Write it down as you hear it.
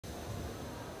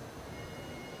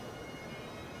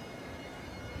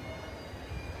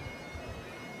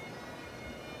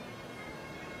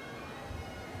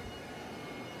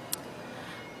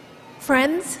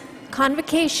Friends,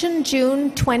 Convocation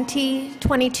June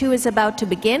 2022 is about to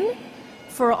begin.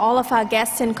 For all of our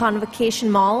guests in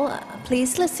Convocation Mall,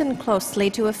 please listen closely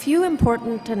to a few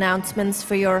important announcements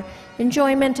for your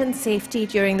enjoyment and safety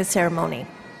during the ceremony.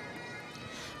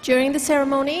 During the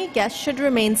ceremony, guests should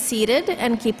remain seated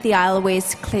and keep the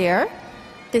aisleways clear.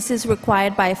 This is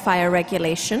required by fire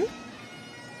regulation.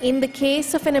 In the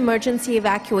case of an emergency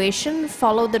evacuation,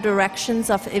 follow the directions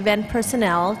of event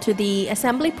personnel to the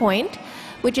assembly point,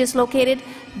 which is located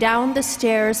down the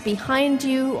stairs behind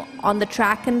you on the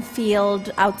track and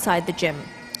field outside the gym.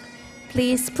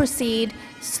 Please proceed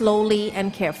slowly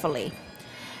and carefully.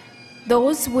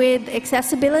 Those with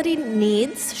accessibility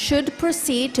needs should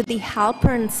proceed to the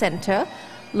Halpern Center,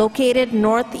 located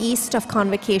northeast of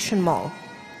Convocation Mall.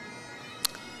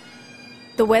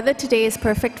 The weather today is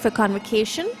perfect for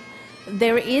convocation.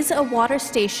 There is a water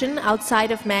station outside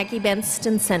of Maggie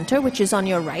Benston Center, which is on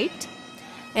your right,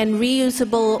 and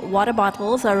reusable water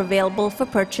bottles are available for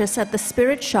purchase at the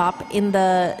Spirit Shop in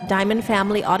the Diamond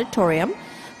Family Auditorium,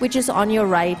 which is on your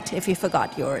right if you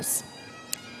forgot yours.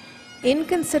 In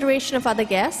consideration of other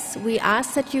guests, we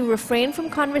ask that you refrain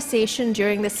from conversation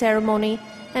during the ceremony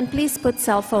and please put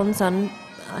cell phones on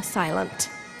silent.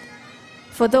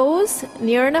 For those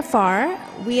near and afar,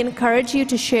 we encourage you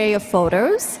to share your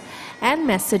photos and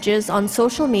messages on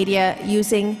social media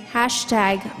using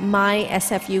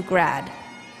 #MySFUGrad.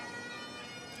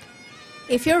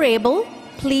 If you're able,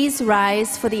 please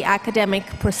rise for the academic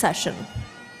procession.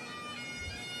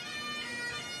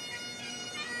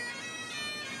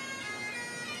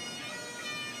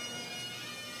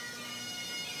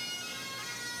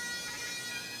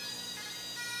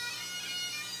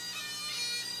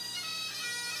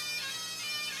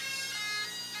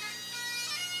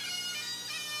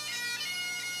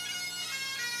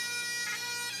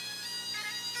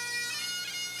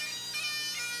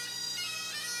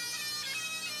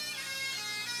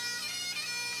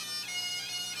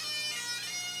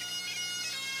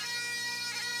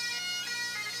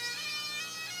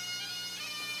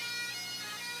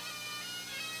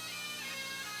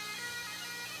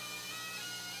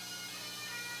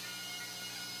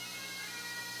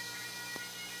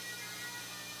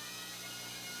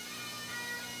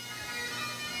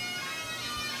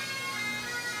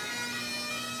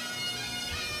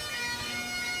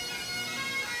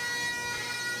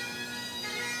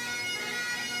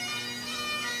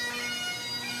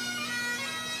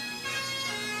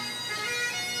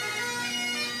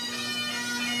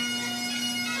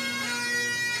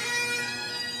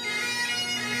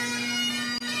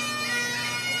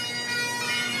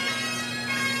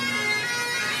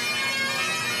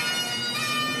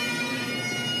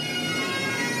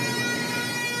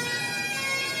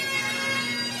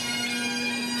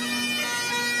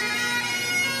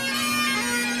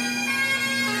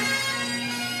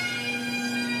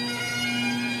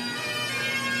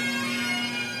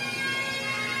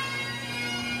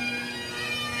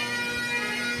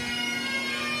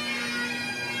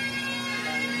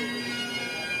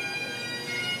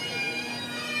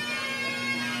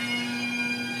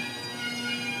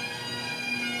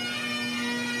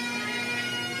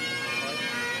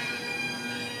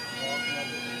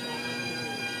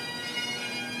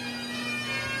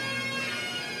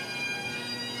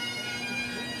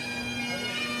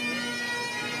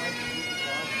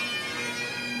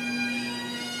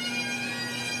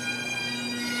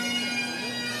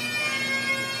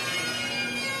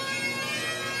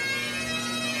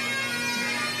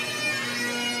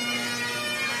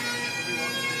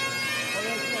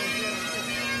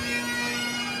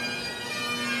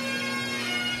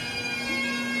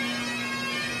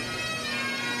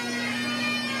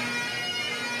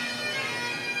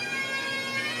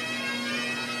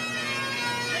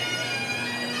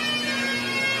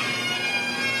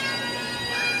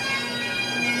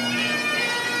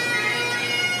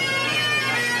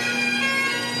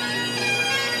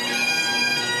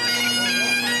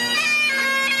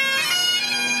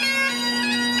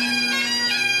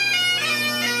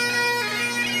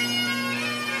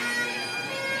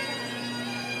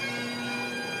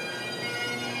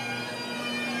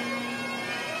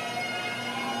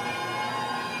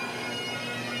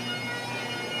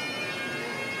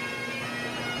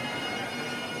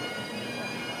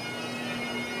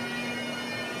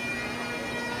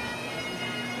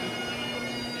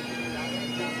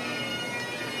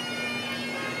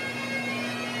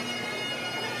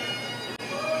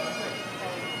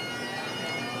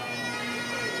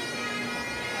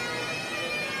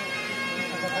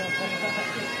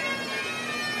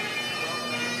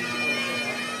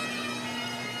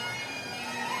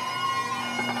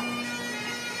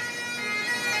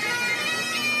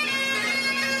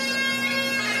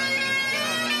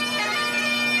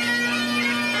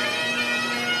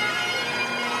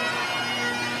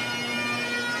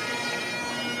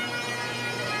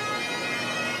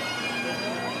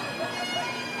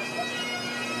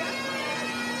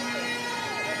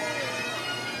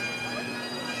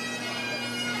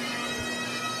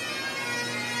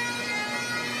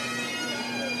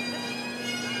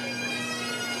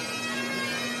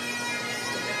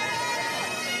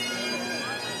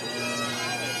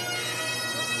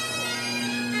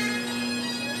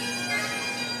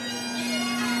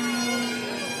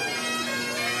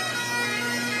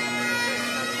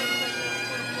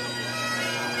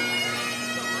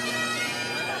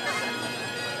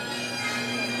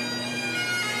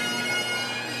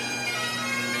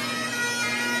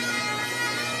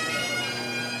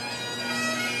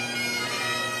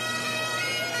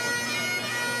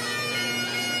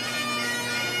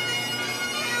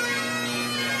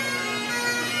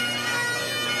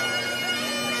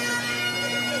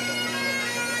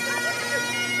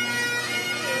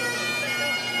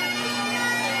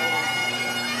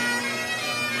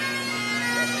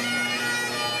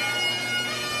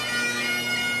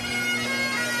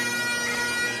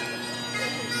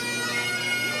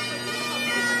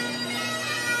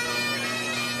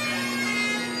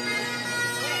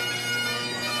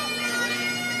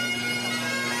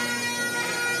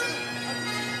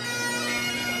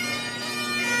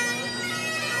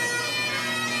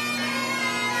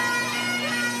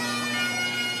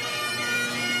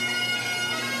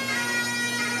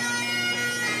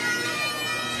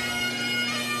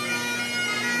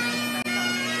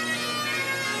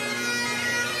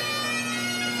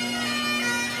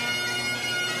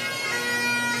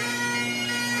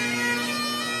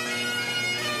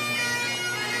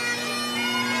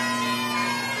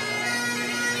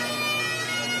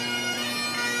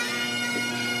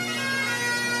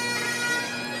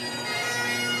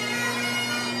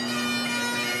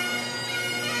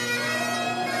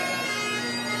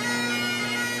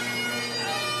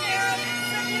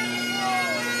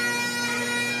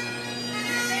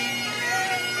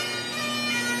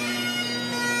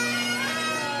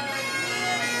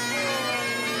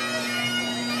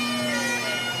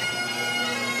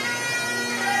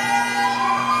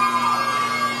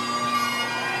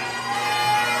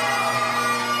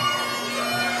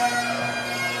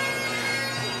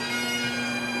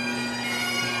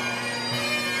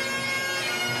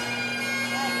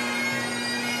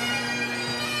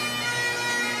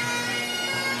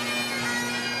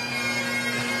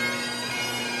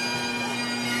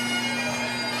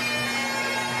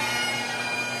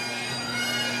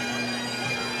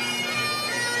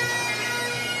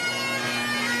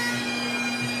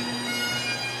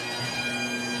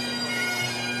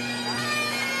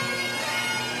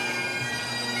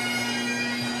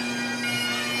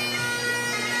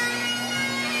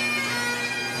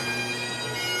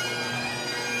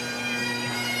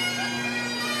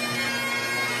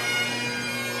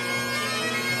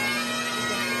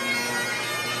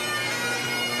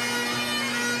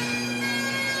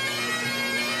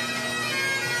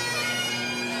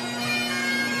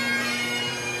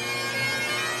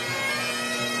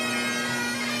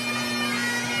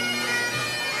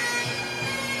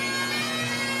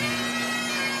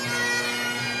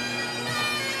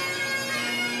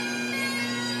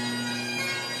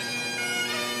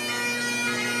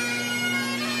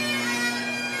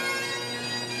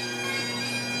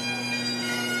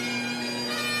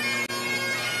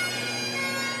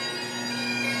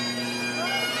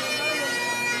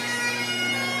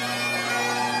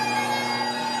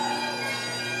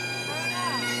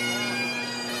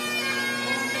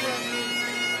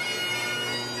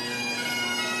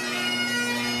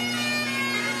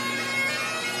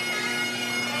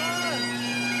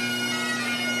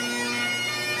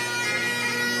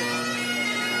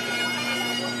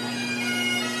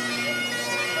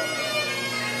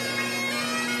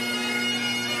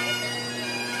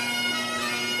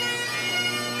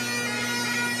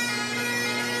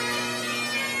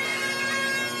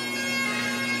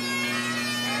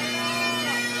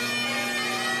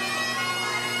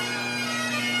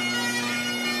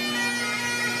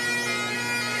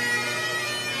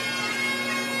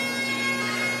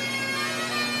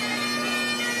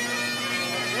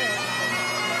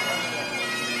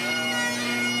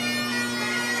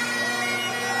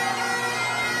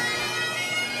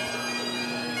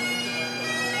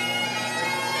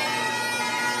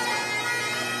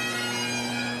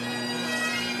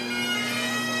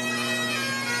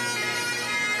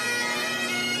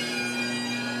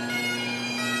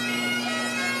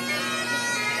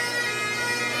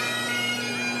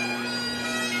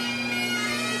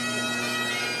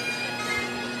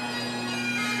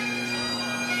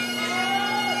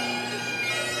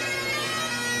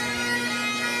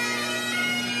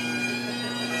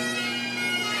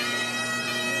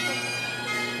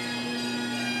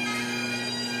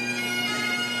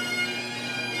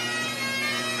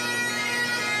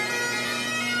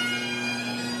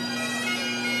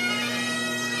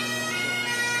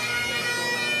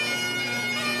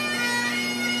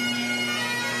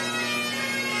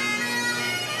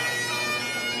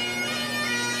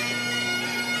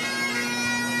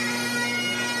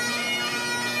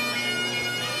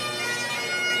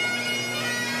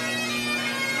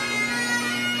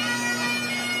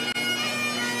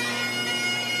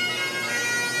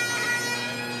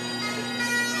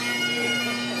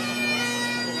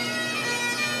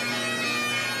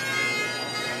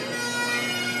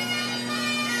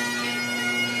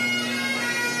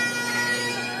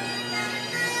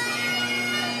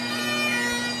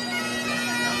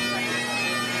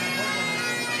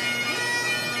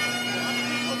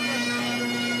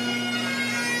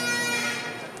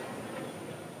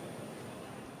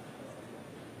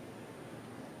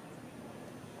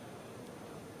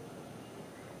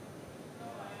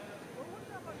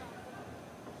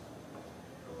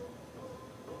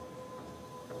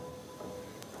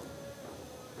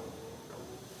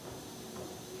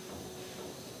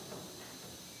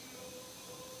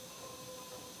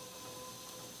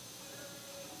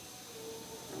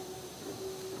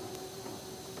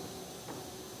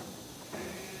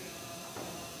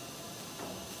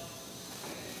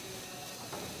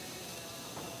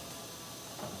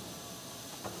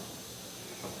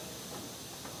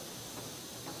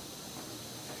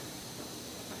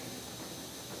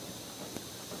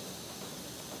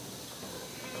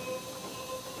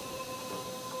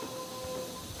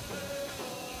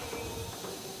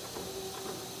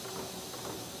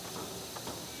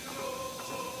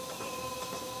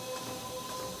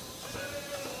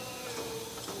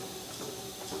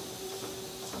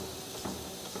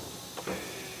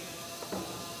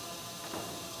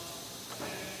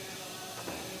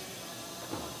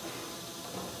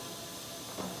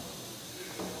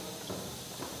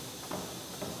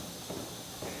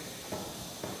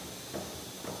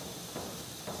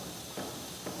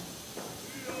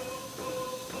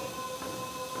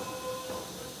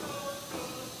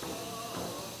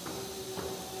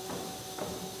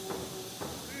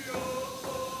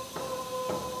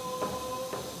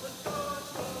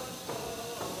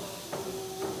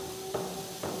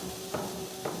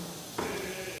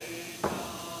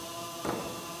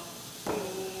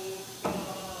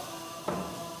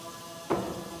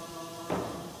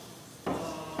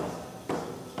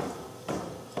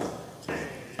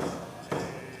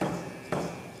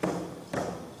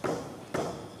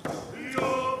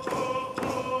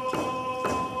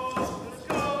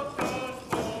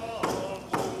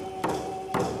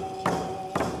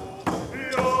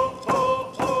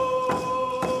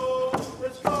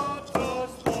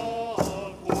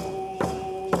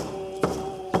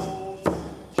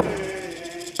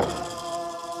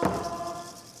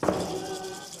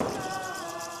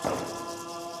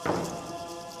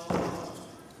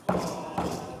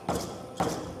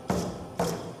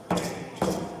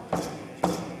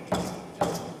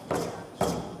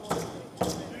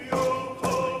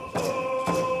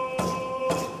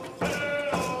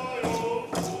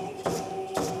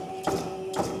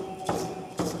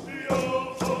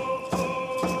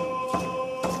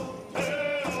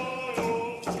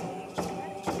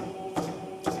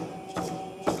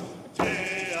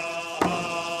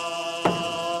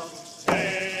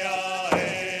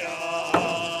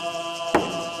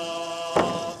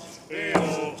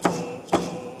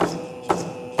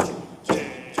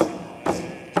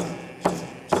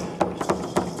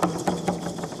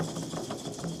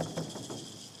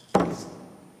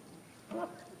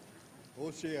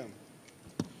 OCM.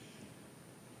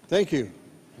 Thank you.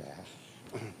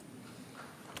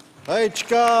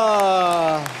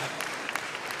 Aichka!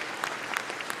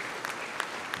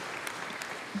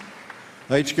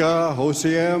 Aichka,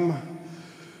 OCM,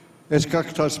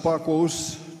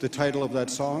 Eskaktaspakos, the title of that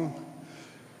song,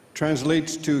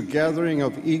 translates to gathering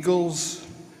of eagles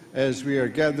as we are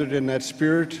gathered in that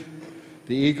spirit.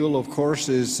 The eagle, of course,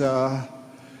 is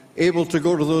able to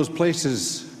go to those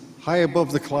places high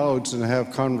above the clouds and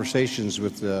have conversations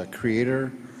with the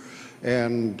Creator.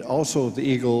 And also the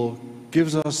eagle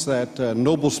gives us that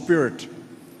noble spirit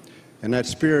and that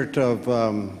spirit of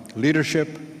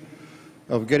leadership,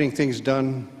 of getting things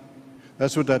done.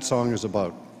 That's what that song is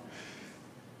about.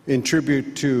 In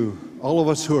tribute to all of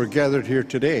us who are gathered here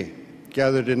today,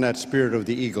 gathered in that spirit of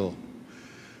the eagle.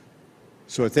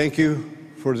 So I thank you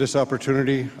for this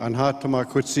opportunity. Anha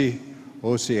Tamakutsi,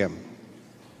 OCM.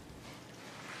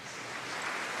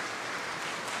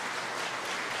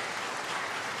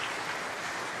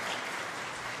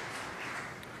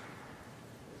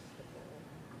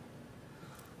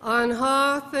 On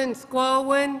Hoth and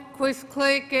Squalwin,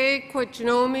 Quisclake,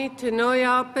 Quachnomi,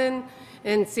 Tenoyapan,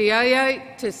 and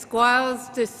Siayite to Squales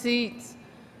to Seats.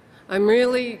 I'm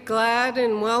really glad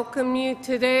and welcome you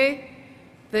today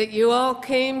that you all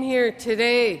came here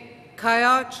today.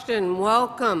 Kayachtan,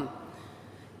 welcome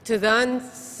to the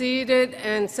unceded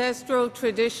ancestral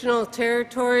traditional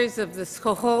territories of the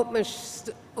Squamish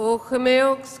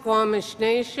Ochameok, Squamish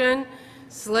Nation,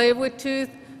 Tsleil-Waututh,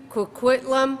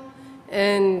 Coquitlam,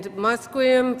 and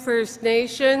Musqueam First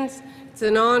Nations. It's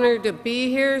an honor to be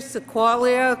here.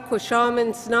 Sequalia,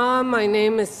 Quashaman Sna. My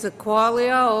name is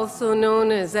Sequalia, also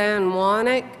known as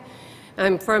Anwanik.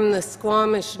 I'm from the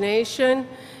Squamish Nation,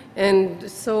 and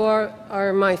so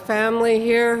are my family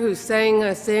here who sang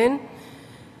us in.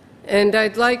 And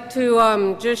I'd like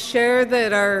to just share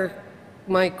that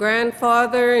my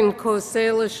grandfather and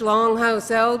Salish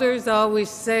Longhouse elders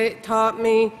always taught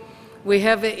me we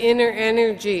have an inner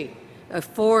energy, a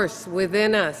force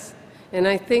within us. And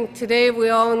I think today we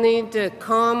all need to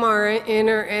calm our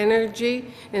inner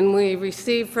energy, and we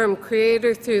receive from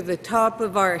Creator through the top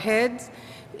of our heads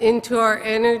into our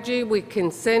energy. We can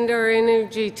send our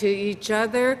energy to each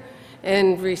other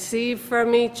and receive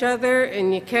from each other,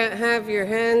 and you can't have your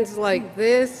hands like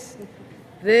this,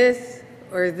 this,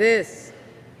 or this.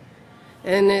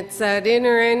 And it's that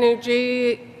inner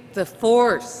energy, the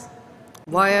force.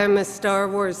 Why I'm a Star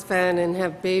Wars fan and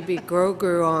have baby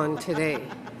Grogu on today.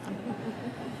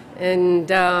 And,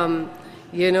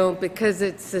 you know, because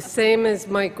it's the same as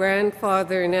my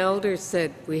grandfather and elders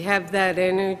said, we have that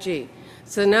energy.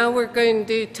 So now we're going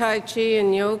to do Tai Chi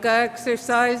and yoga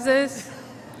exercises.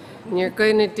 And you're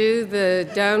going to do the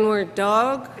downward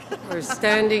dog or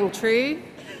standing tree.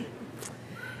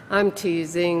 I'm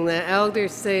teasing. The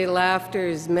elders say laughter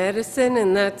is medicine,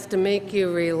 and that's to make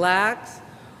you relax.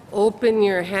 Open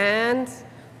your hands,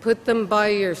 put them by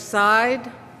your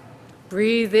side,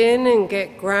 breathe in and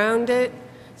get grounded.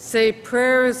 Say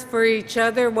prayers for each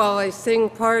other while I sing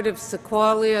part of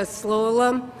Sequalia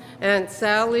Slolam, Aunt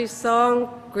Sally's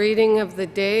song, Greeting of the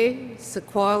Day,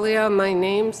 Sequalia, my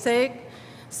namesake.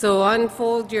 So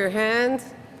unfold your hands.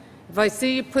 If I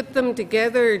see you put them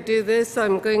together or do this,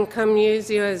 I'm going to come use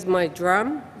you as my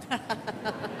drum.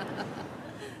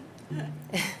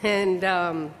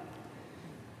 And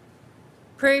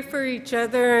pray for each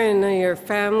other and your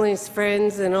families,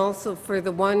 friends, and also for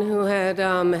the one who had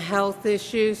a health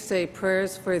issue. Say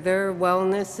prayers for their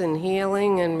wellness and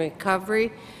healing and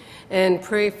recovery. And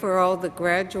pray for all the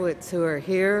graduates who are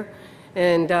here.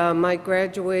 And I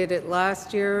graduated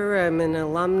last year. I'm an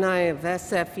alumni of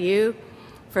SFU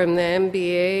from the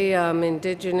MBA,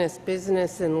 Indigenous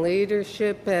Business and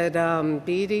Leadership at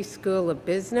Beatty School of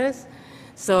Business.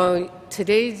 So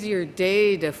today's your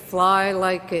day to fly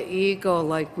like an eagle,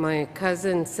 like my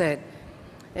cousin said,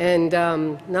 and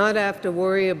not have to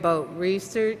worry about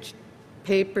research,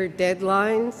 paper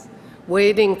deadlines,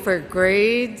 waiting for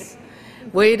grades,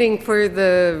 waiting for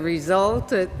the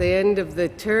result at the end of the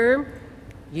term.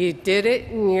 You did it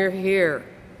and you're here.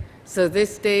 So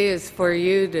this day is for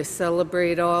you to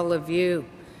celebrate all of you.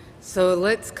 So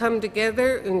let's come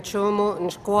together in Chomo and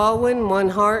Squalwin, one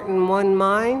heart and one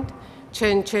mind.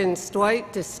 Chen Chen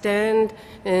Stwite to stand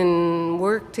and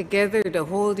work together to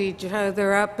hold each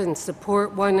other up and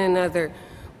support one another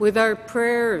with our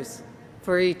prayers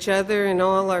for each other and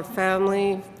all our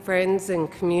family, friends, and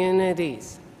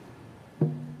communities.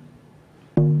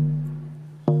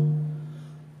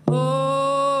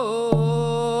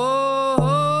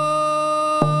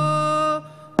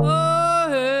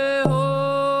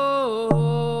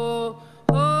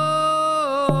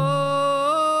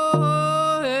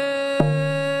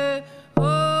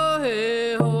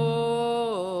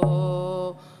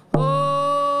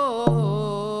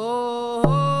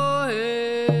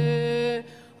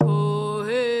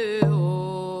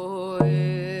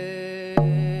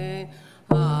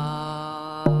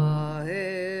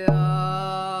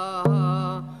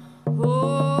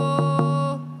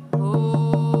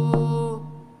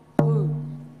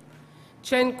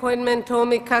 Quin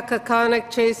mentomi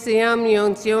kakakanak chasiam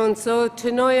yon so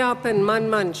tinoyap and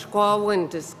manman squalwin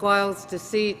to squalls to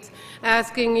seats,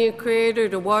 asking you, Creator,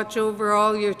 to watch over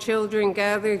all your children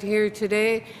gathered here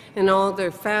today and all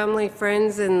their family,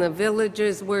 friends in the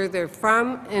villages where they're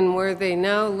from and where they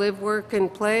now live, work,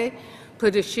 and play.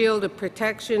 Put a shield of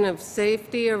protection of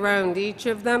safety around each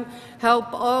of them.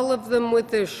 Help all of them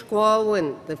with their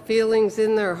squalwin, the feelings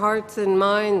in their hearts and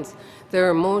minds,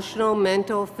 their emotional,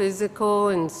 mental, physical,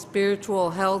 and spiritual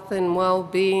health and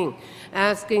well-being.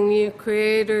 Asking you,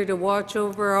 Creator, to watch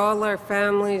over all our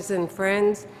families and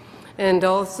friends, and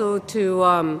also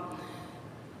to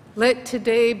let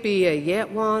today be a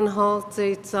Yetwan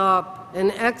Haltzeitsop,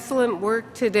 an excellent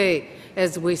work today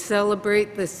as we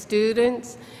celebrate the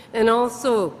students and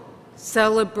also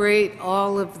celebrate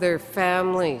all of their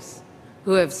families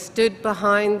who have stood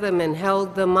behind them and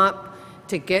held them up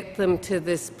to get them to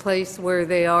this place where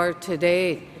they are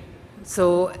today.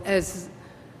 So as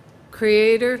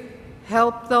Creator,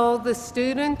 help all the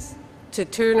students to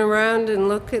turn around and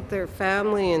look at their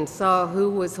family and saw who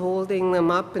was holding them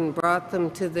up and brought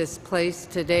them to this place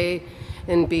today,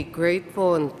 and be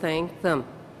grateful and thank them.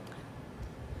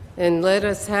 And let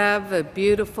us have a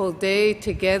beautiful day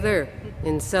together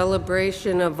in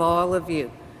celebration of all of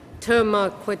you.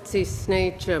 Tuma quitsi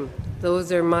snachum.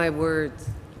 Those are my words.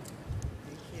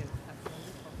 Thank you.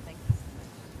 Thank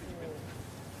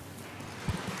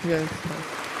you. Yes.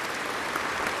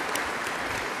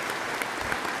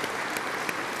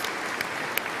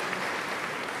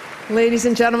 Ladies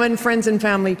and gentlemen, friends and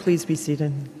family, please be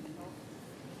seated.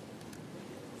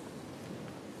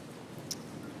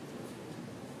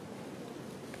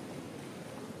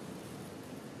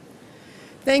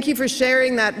 Thank you for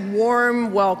sharing that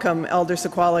warm welcome, Elder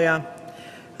Sequoia.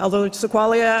 Elder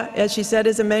Sequoia, as she said,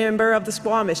 is a member of the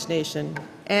Squamish Nation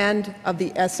and of the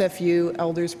SFU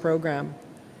Elders Program.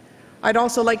 I'd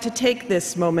also like to take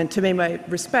this moment to pay my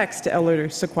respects to Elder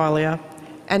Sequoia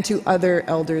and to other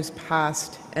elders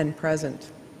past and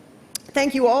present.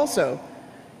 Thank you also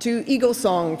to Eagle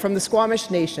Song from the Squamish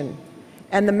Nation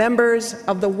and the members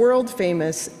of the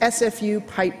world-famous SFU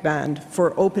Pipe Band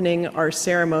for opening our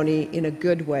ceremony in a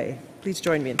good way. Please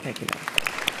join me in thanking them.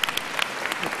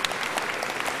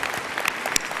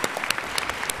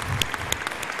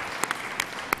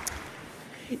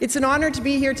 It's an honor to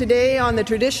be here today on the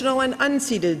traditional and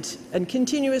unceded and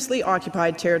continuously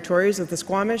occupied territories of the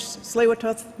Squamish,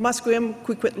 Tsleil-Waututh, Musqueam,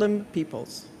 Coquitlam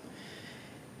peoples.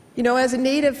 You know, as a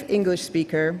native English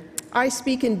speaker, I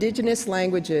speak Indigenous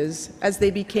languages as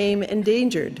they became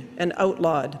endangered and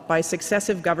outlawed by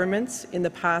successive governments in the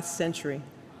past century.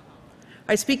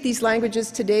 I speak these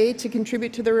languages today to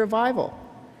contribute to the revival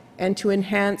and to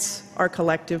enhance our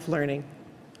collective learning.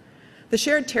 The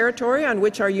shared territory on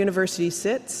which our university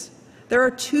sits, there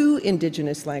are two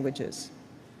Indigenous languages.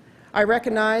 I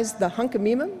recognize the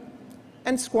Hunkaminam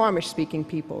and Squamish-speaking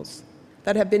peoples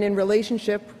that have been in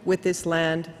relationship with this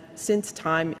land since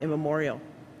time immemorial.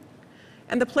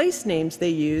 And the place names they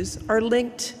use are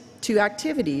linked to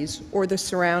activities or the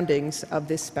surroundings of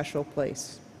this special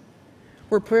place.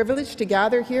 We're privileged to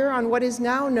gather here on what is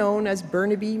now known as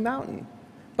Burnaby Mountain,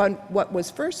 but what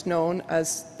was first known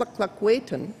as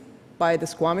Tlaklakwetan by the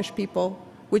Squamish people,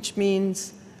 which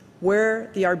means where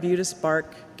the arbutus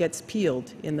bark gets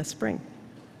peeled in the spring.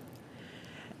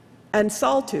 And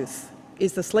Sawtooth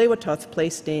is the Tsleil-Waututh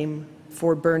place name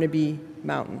for Burnaby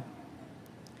Mountain.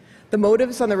 The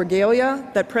motives on the regalia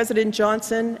that President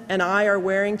Johnson and I are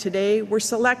wearing today were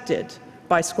selected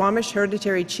by Squamish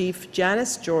Hereditary Chief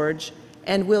Janice George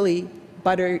and Willie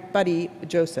Buddy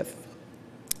Joseph.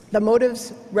 The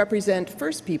motives represent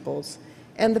First Peoples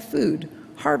and the food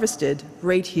harvested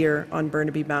right here on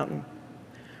Burnaby Mountain.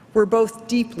 We're both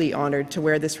deeply honored to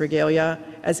wear this regalia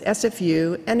as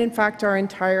SFU and in fact our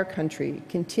entire country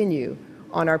continue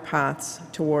on our paths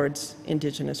towards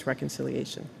Indigenous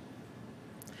reconciliation.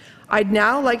 I'd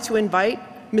now like to invite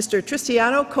Mr.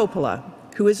 Tristiano Coppola,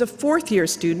 who is a fourth-year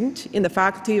student in the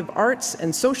Faculty of Arts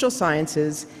and Social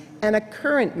Sciences and a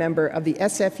current member of the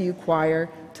SFU choir,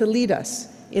 to lead us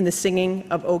in the singing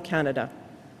of O Canada.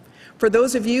 For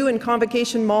those of you in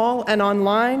Convocation Mall and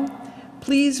online,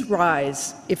 please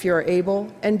rise if you are able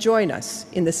and join us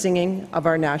in the singing of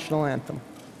our national anthem.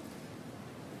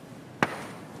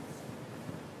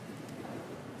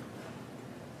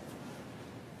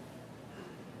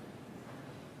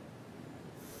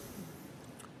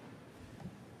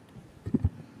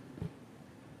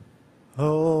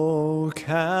 O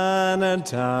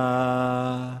Canada,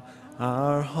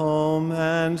 our home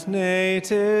and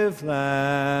native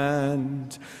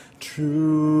land,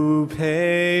 true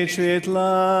patriot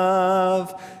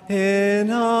love in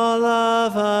all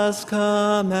of us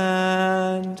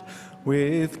command.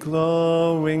 With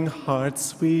glowing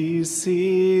hearts we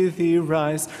see thee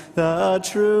rise, the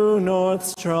true north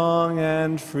strong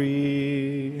and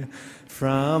free.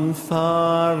 From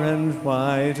far and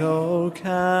wide, O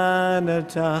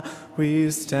Canada,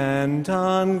 we stand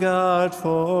on guard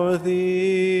for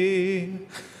thee.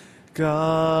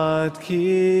 God,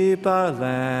 keep our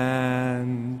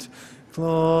land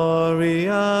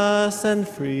glorious and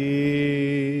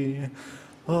free.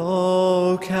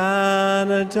 O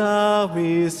Canada,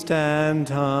 we stand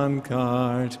on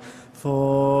guard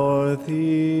for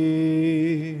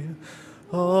thee.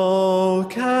 O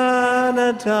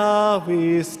Canada,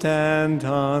 we stand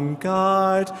on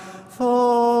guard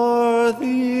for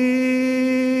thee.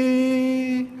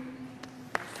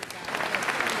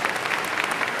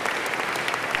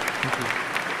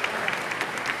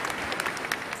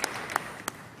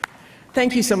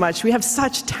 Thank you so much. We have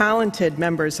such talented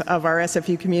members of our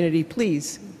SFU community.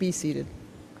 Please be seated.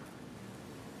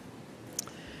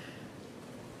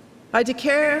 I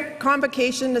declare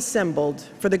Convocation assembled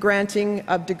for the granting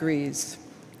of degrees.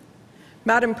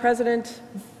 Madam President,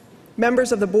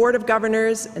 members of the Board of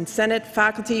Governors and Senate,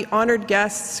 faculty, honored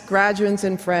guests, graduands,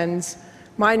 and friends,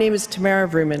 my name is Tamara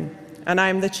Vrooman, and I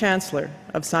am the Chancellor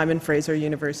of Simon Fraser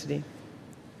University.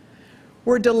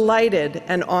 We're delighted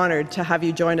and honored to have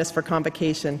you join us for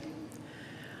Convocation.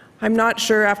 I'm not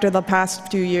sure after the past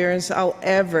few years I'll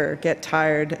ever get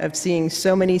tired of seeing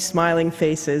so many smiling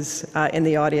faces in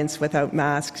the audience without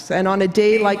masks. And on a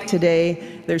day like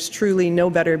today, there's truly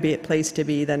no better place to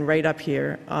be than right up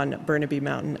here on Burnaby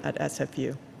Mountain at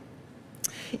SFU.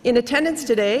 In attendance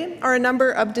today are a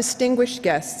number of distinguished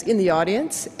guests in the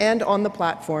audience and on the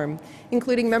platform,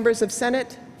 including members of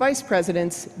Senate, vice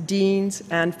presidents, deans,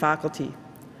 and faculty.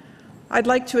 I'd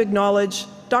like to acknowledge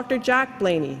Dr. Jack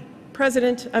Blaney,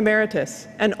 President Emeritus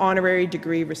and Honorary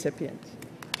Degree recipient.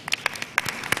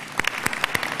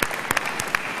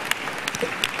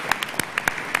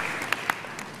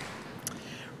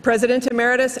 President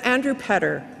Emeritus Andrew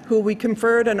Petter, who we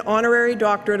conferred an Honorary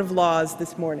Doctorate of Laws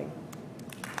this morning.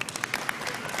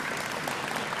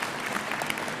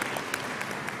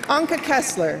 Anka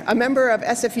Kessler, a member of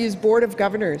SFU's Board of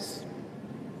Governors.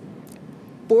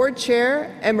 Board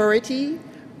Chair Emeriti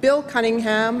Bill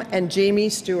Cunningham and Jamie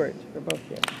Stewart are both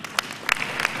here.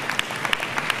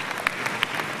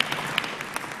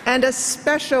 And a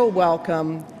special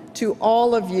welcome to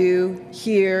all of you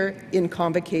here in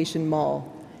Convocation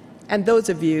Mall, and those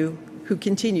of you who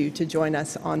continue to join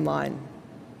us online.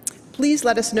 Please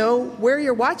let us know where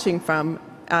you're watching from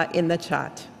in the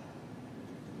chat.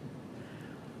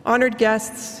 Honored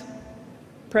guests,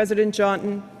 President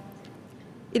Johnson,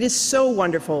 it is so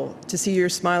wonderful to see your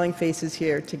smiling faces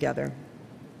here together.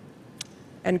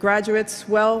 And graduates,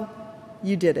 well,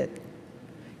 you did it.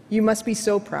 You must be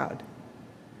so proud.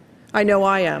 I know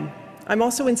I am. I'm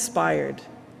also inspired.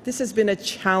 This has been a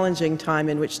challenging time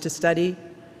in which to study,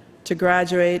 to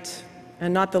graduate,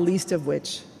 and not the least of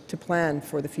which, to plan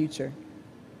for the future.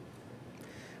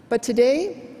 But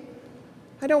today,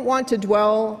 I don't want to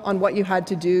dwell on what you had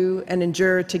to do and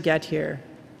endure to get here.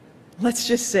 Let's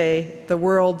just say the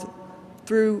world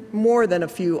threw more than a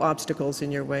few obstacles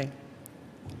in your way.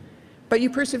 But you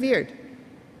persevered.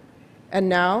 And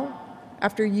now,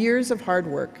 after years of hard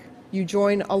work, you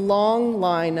join a long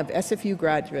line of SFU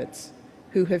graduates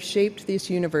who have shaped this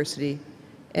university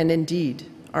and indeed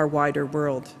our wider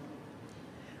world.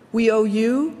 We owe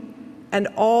you and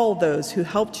all those who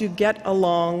helped you get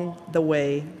along the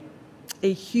way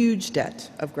a huge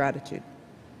debt of gratitude.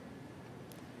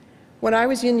 When I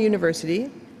was in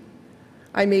university,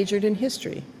 I majored in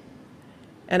history,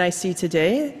 and I see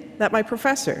today that my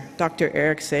professor, Dr.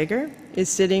 Eric Sager, is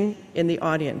sitting in the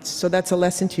audience. So that's a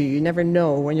lesson to you. You never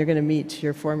know when you're going to meet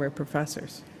your former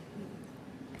professors.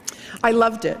 I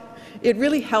loved it. It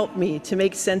really helped me to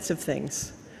make sense of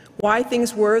things, why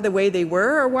things were the way they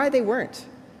were or why they weren't.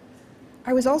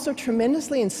 I was also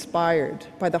tremendously inspired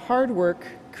by the hard work,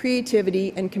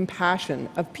 creativity, and compassion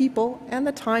of people and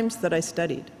the times that I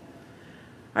studied.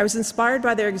 I was inspired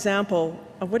by their example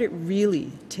of what it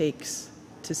really takes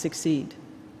to succeed.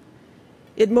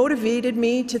 It motivated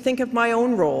me to think of my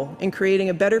own role in creating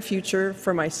a better future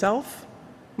for myself,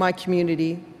 my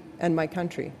community, and my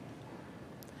country.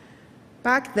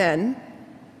 Back then,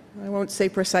 I won't say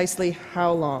precisely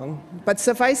how long, but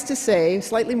suffice to say,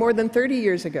 slightly more than 30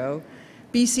 years ago,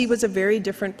 BC was a very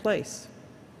different place.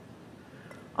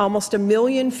 Almost 1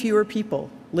 million fewer people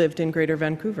lived in Greater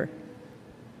Vancouver.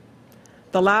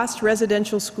 The last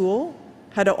residential school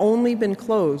had only been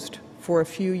closed for a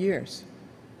few years.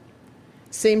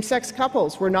 Same-sex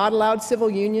couples were not allowed civil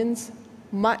unions,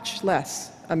 much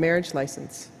less a marriage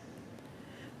license.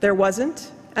 There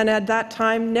wasn't, and at that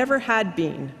time never had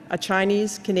been, a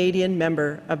Chinese-Canadian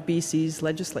member of BC's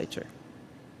legislature.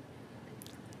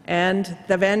 And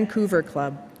the Vancouver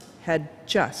Club had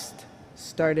just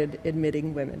started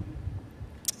admitting women.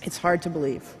 It's hard to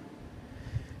believe.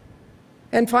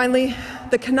 And finally,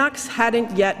 the Canucks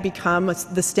hadn't yet become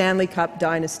the Stanley Cup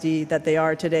dynasty that they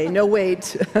are today. No,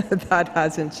 wait, that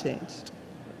hasn't changed.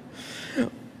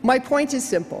 My point is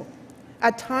simple.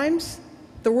 At times,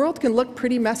 the world can look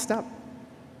pretty messed up.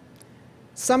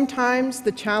 Sometimes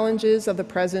the challenges of the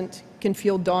present can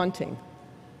feel daunting,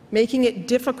 making it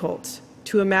difficult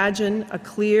to imagine a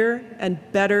clear and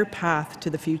better path to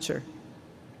the future.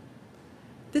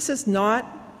 This is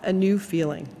not a new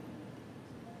feeling.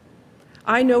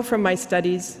 I know from my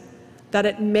studies that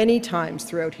at many times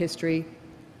throughout history,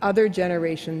 other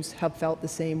generations have felt the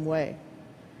same way.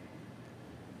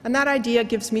 And that idea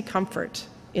gives me comfort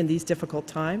in these difficult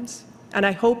times, and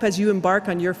I hope as you embark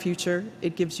on your future,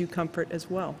 it gives you comfort as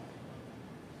well.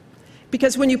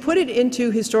 Because when you put it into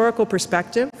historical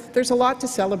perspective, there's a lot to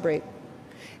celebrate.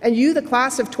 And you, the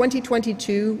class of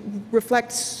 2022,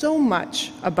 reflect so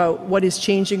much about what is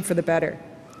changing for the better.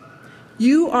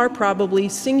 You are probably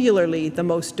singularly the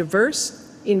most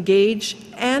diverse, engaged,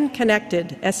 and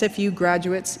connected SFU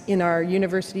graduates in our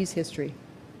university's history.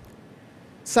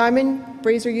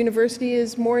 Simon-Fraser University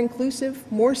is more inclusive,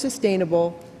 more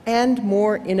sustainable, and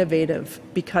more innovative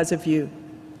because of you.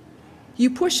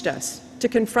 You pushed us to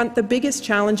confront the biggest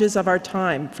challenges of our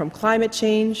time, from climate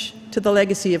change to the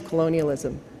legacy of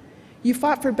colonialism. You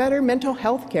fought for better mental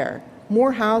health care,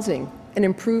 more housing, and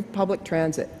improved public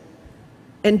transit.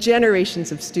 And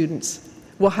generations of students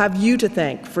will have you to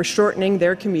thank for shortening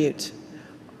their commute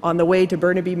on the way to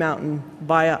Burnaby Mountain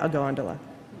via a gondola.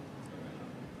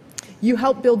 You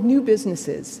helped build new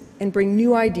businesses and bring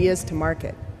new ideas to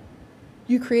market.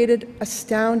 You created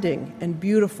astounding and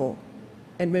beautiful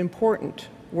and important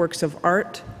works of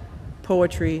art,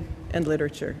 poetry, and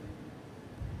literature.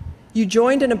 You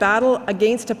joined in a battle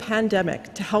against a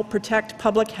pandemic to help protect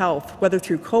public health, whether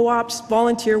through co-ops,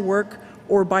 volunteer work,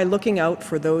 or by looking out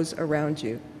for those around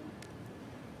you.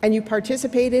 And you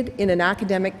participated in an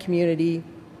academic community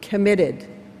committed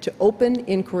to open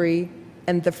inquiry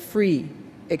and the free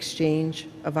exchange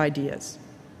of ideas.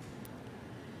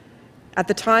 At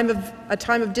a time of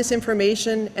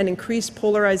disinformation and increased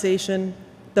polarization,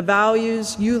 the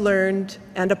values you learned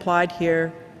and applied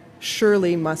here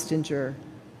surely must endure.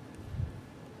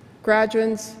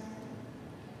 Graduands,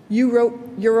 you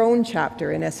wrote your own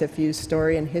chapter in SFU's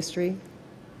story and history,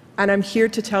 and I'm here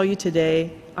to tell you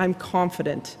today, I'm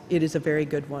confident it is a very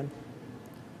good one.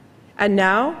 And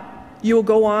now, you will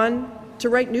go on to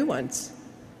write new ones.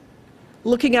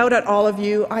 Looking out at all of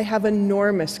you, I have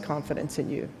enormous confidence in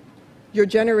you. Your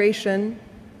generation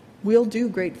will do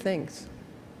great things.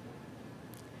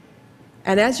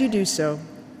 And as you do so,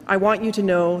 I want you to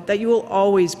know that you will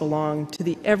always belong to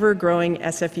the ever-growing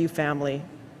SFU family,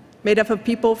 made up of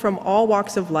people from all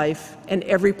walks of life and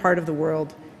every part of the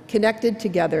world, connected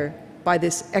together by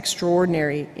this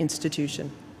extraordinary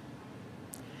institution.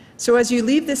 So as you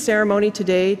leave this ceremony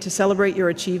today to celebrate your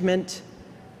achievement,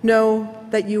 know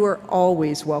that you are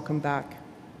always welcome back.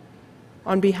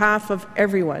 On behalf of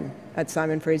everyone at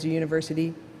Simon-Fraser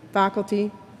University,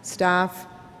 faculty, staff,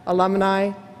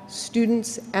 alumni,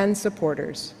 students, and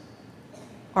supporters,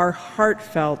 our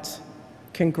heartfelt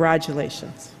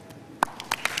congratulations.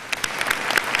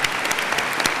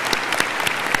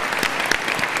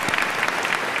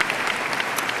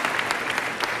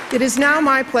 It is now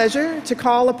my pleasure to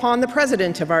call upon the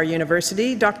president of our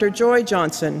university, Dr. Joy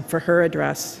Johnson, for her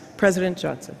address. President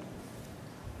Johnson.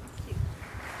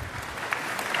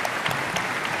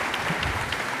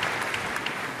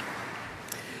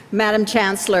 Madam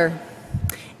Chancellor,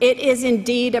 it is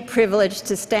indeed a privilege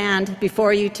to stand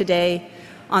before you today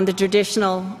on the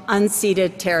traditional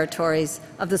unceded territories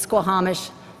of the Squamish,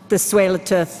 the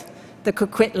Tsleil-Waututh, the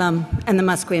Coquitlam, and the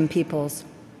Musqueam peoples.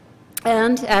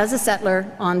 And as a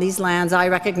settler on these lands, I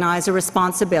recognize a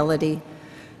responsibility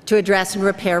to address and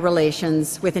repair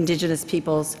relations with Indigenous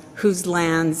peoples whose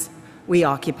lands we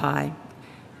occupy.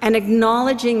 And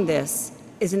acknowledging this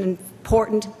is an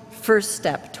important first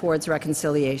step towards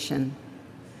reconciliation.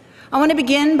 I want to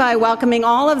begin by welcoming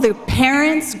all of the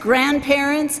parents,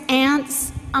 grandparents,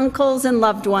 aunts, uncles, and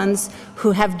loved ones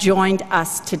who have joined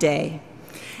us today.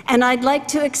 And I'd like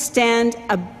to extend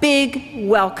a big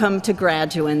welcome to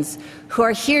graduands who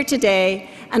are here today,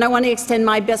 and I want to extend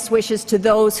my best wishes to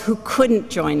those who couldn't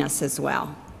join us as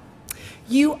well.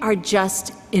 You are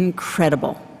just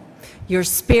incredible. Your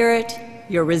spirit,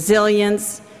 your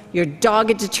resilience, your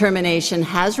dogged determination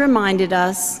has reminded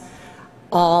us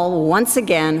all once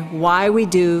again why we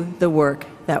do the work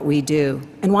that we do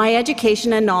and why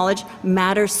education and knowledge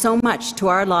matter so much to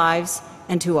our lives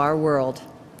and to our world.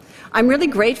 I'm really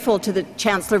grateful to the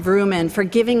Chancellor Vrooman for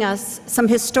giving us some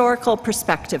historical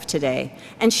perspective today.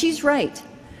 And she's right.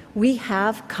 We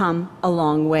have come a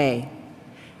long way.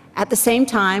 At the same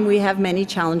time, we have many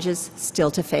challenges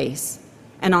still to face.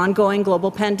 An ongoing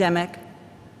global pandemic,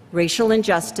 racial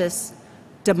injustice,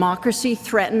 democracy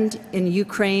threatened in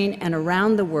Ukraine and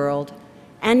around the world,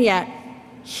 and yet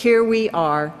here we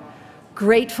are,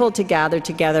 grateful to gather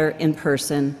together in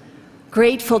person,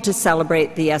 grateful to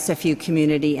celebrate the SFU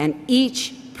community and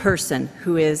each person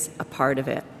who is a part of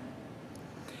it.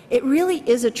 It really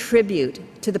is a tribute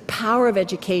to the power of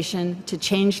education to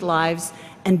change lives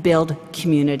and build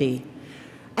community.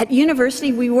 At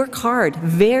university, we work hard,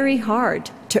 very hard,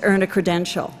 to earn a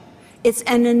credential. It's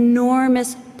an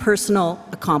enormous personal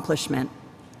accomplishment,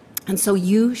 and so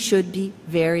you should be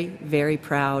very, very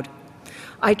proud.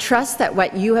 I trust that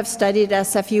what you have studied at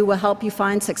SFU will help you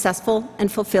find successful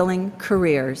and fulfilling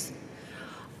careers.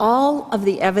 All of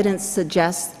the evidence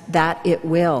suggests that it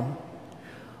will.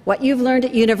 What you've learned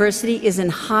at university is in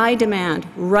high demand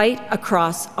right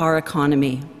across our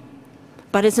economy.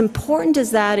 But as important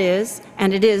as that is,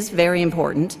 and it is very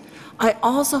important, I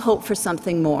also hope for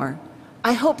something more.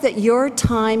 I hope that your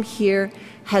time here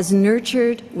has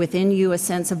nurtured within you a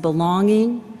sense of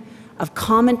belonging, of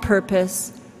common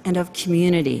purpose, and of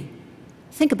community.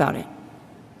 Think about it.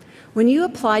 When you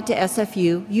applied to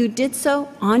SFU, you did so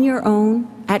on your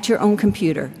own, at your own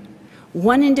computer.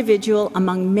 One individual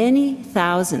among many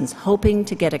thousands hoping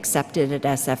to get accepted at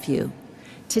SFU.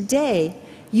 Today,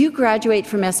 you graduate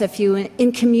from SFU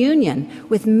in communion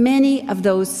with many of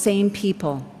those same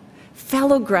people,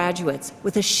 fellow graduates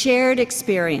with a shared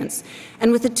experience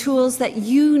and with the tools that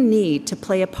you need to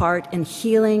play a part in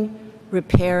healing,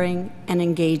 repairing, and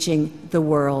engaging the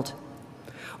world.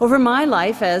 Over my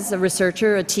life as a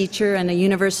researcher, a teacher, and a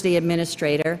university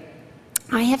administrator,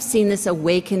 I have seen this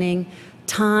awakening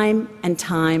time and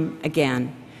time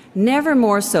again, never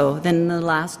more so than in the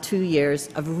last 2 years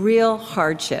of real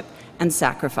hardship and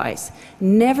sacrifice,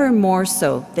 never more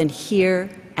so than here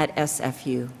at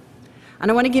SFU. And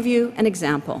I want to give you an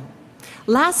example.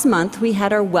 Last month, we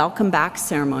had our welcome back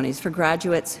ceremonies for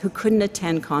graduates who couldn't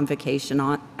attend Convocation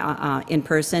in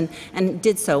person and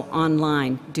did so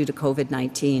online due to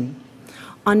COVID-19.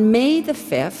 On May the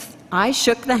 5th, I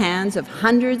shook the hands of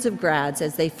hundreds of grads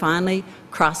as they finally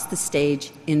crossed the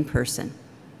stage in person.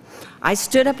 I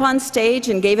stood up on stage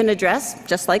and gave an address,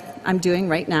 just like I'm doing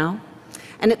right now.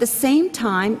 And at the same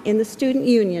time, in the Student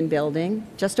Union building,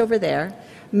 just over there,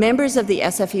 members of the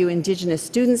SFU Indigenous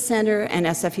Student Centre and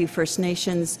SFU First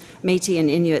Nations, Métis and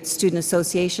Inuit Student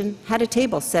Association had a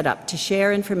table set up to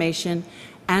share information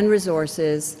and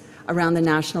resources around the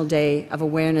National Day of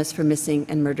Awareness for Missing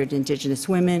and Murdered Indigenous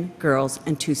Women, Girls,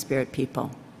 and Two-Spirit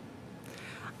People.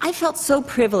 I felt so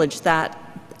privileged that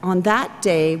on that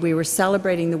day we were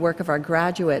celebrating the work of our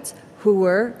graduates who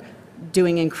were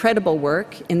doing incredible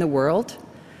work in the world,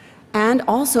 and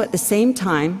also at the same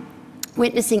time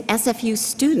witnessing SFU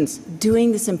students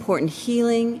doing this important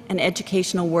healing and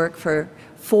educational work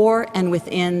for and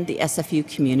within the SFU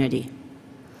community.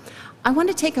 I want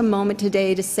to take a moment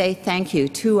today to say thank you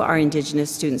to our Indigenous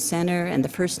Student Centre and the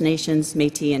First Nations,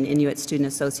 Métis and Inuit Student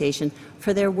Association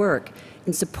for their work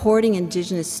in supporting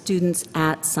Indigenous students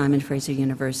at Simon Fraser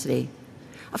University.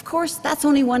 Of course, that's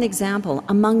only one example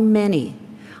among many.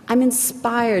 I'm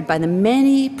inspired by the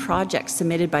many projects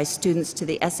submitted by students to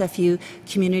the SFU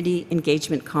Community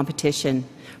Engagement Competition.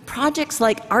 Projects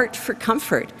like Art for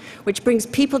Comfort, which brings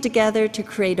people together to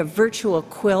create a virtual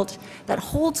quilt that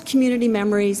holds community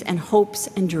memories and hopes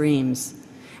and dreams.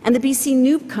 And the BC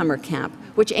Newcomer Camp,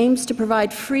 which aims to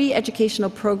provide free educational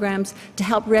programs to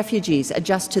help refugees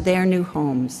adjust to their new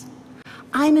homes.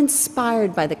 I'm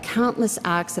inspired by the countless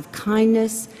acts of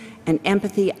kindness and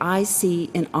empathy I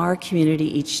see in our community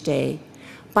each day,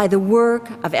 by the work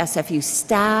of SFU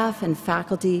staff and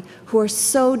faculty who are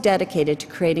so dedicated to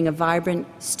creating a vibrant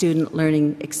student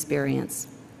learning experience.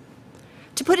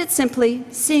 To put it simply,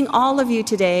 seeing all of you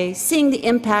today, seeing the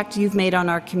impact you've made on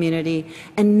our community,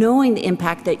 and knowing the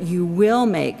impact that you will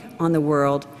make on the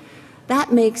world,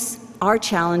 that makes our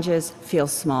challenges feel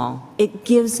small. It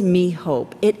gives me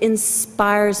hope. It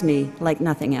inspires me like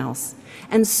nothing else.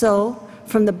 And so,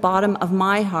 from the bottom of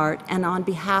my heart and on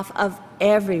behalf of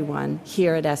everyone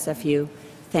here at SFU,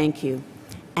 thank you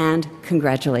and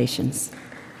congratulations.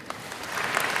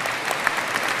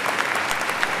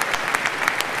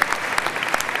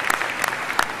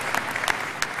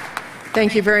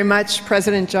 Thank you very much,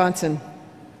 President Johnson.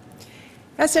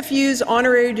 SFU's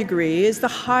honorary degree is the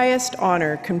highest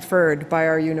honor conferred by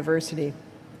our university.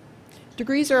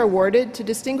 Degrees are awarded to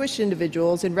distinguished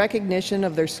individuals in recognition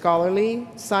of their scholarly,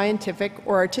 scientific,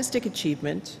 or artistic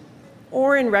achievement,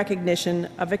 or in recognition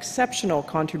of exceptional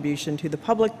contribution to the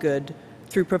public good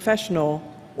through professional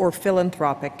or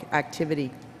philanthropic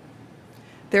activity.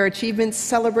 Their achievements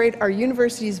celebrate our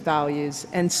university's values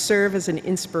and serve as an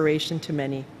inspiration to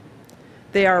many.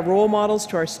 They are role models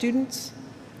to our students,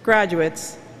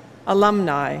 graduates,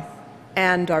 alumni,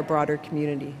 and our broader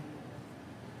community.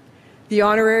 The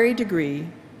honorary degree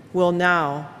will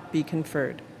now be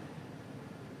conferred.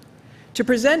 To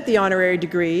present the honorary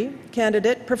degree,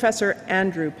 candidate Professor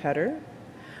Andrew Petter,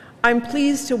 I'm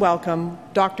pleased to welcome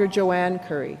Dr. Joanne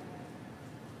Curry.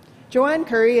 Joanne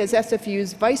Curry is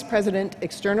SFU's Vice President,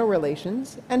 External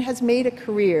Relations, and has made a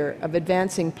career of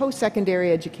advancing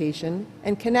post-secondary education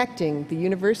and connecting the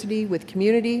university with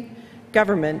community,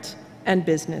 government, and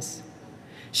business.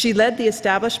 She led the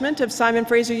establishment of Simon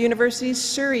Fraser University's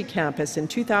Surrey campus in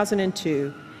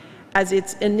 2002 as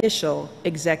its initial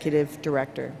executive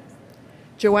director.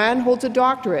 Joanne holds a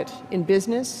doctorate in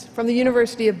business from the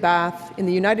University of Bath in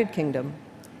the United Kingdom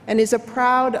and is a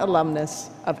proud alumnus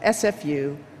of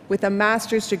SFU with a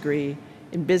master's degree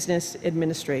in business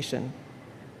administration.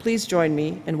 Please join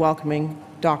me in welcoming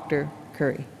Dr.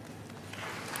 Curry.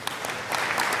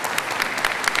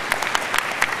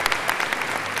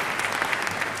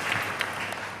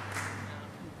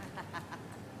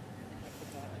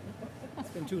 It's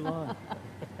been too long.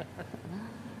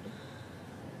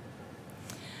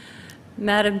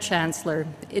 Madam Chancellor,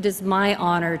 it is my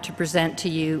honor to present to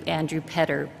you Andrew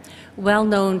Petter, well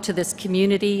known to this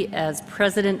community as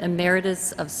President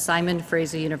Emeritus of Simon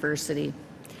Fraser University.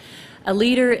 A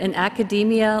leader in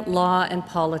academia, law, and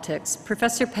politics,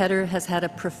 Professor Petter has had a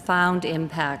profound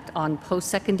impact on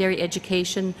post-secondary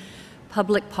education,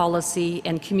 public policy,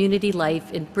 and community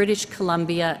life in British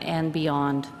Columbia and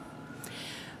beyond.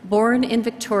 Born in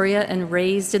Victoria and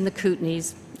raised in the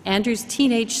Kootenays, Andrew's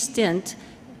teenage stint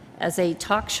as a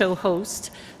talk show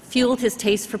host fueled his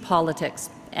taste for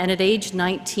politics, and at age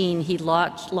 19 he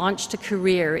launched a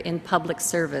career in public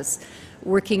service,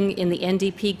 working in the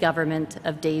NDP government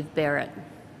of Dave Barrett.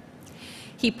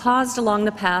 He paused along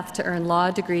the path to earn law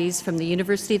degrees from the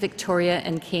University of Victoria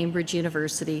and Cambridge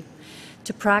University,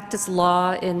 to practice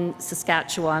law in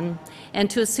Saskatchewan, and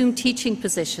to assume teaching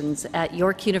positions at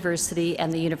York University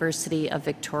and the University of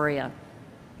Victoria.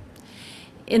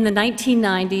 In the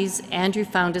 1990s, Andrew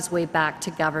found his way back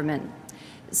to government,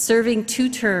 serving 2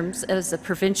 terms as a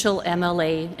provincial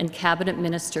MLA and cabinet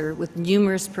minister with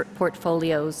numerous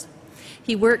portfolios.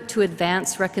 He worked to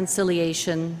advance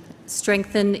reconciliation,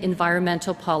 strengthen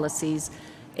environmental policies,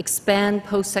 expand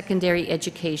post-secondary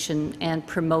education, and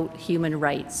promote human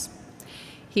rights.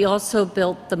 He also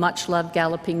built the much-loved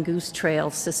Galloping Goose Trail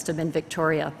system in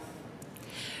Victoria.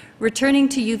 Returning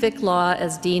to UVic Law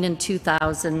as Dean in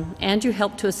 2000, Andrew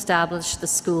helped to establish the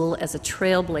school as a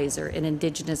trailblazer in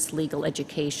Indigenous legal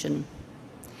education.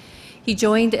 He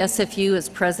joined SFU as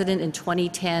president in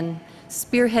 2010,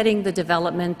 spearheading the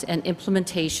development and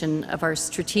implementation of our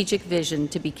strategic vision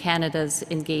to be Canada's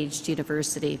engaged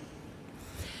university.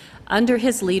 Under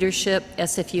his leadership,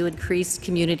 SFU increased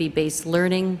community-based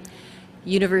learning,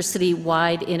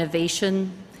 university-wide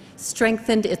innovation,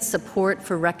 strengthened its support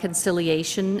for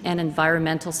reconciliation and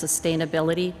environmental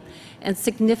sustainability, and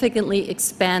significantly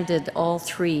expanded all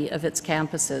 3 of its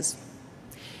campuses.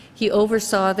 He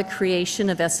oversaw the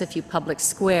creation of SFU Public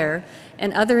Square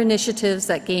and other initiatives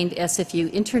that gained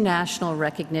SFU international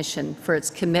recognition for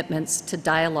its commitments to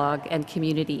dialogue and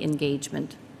community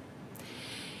engagement.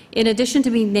 In addition to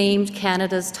being named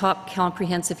Canada's top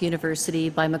comprehensive university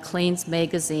by Maclean's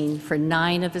magazine for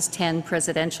 9 of his 10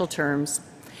 presidential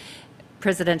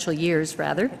years,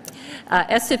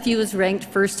 SFU was ranked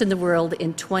first in the world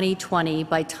in 2020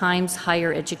 by Times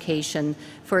Higher Education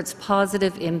for its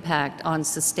positive impact on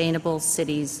sustainable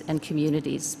cities and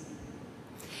communities.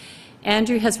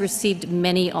 Andrew has received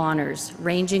many honors,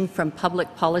 ranging from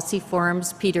Public Policy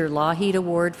Forum's Peter Lougheed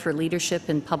Award for Leadership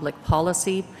in Public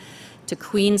Policy, to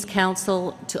Queen's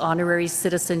Counsel, to honorary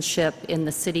citizenship in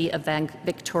the City of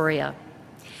Victoria.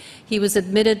 He was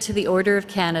admitted to the Order of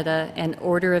Canada and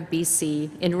Order of BC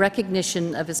in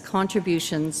recognition of his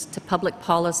contributions to public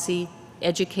policy,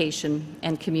 education,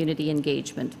 and community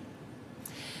engagement.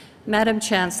 Madam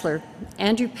Chancellor,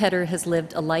 Andrew Petter has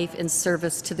lived a life in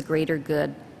service to the greater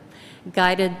good,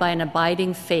 guided by an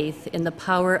abiding faith in the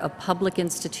power of public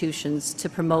institutions to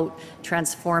promote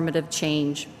transformative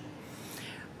change.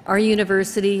 Our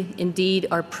university, indeed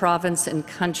our province and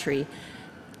country,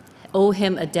 owe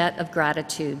him a debt of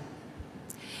gratitude.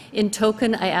 In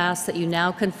token, I ask that you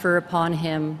now confer upon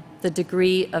him the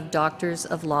degree of Doctors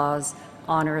of Laws,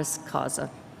 honoris causa.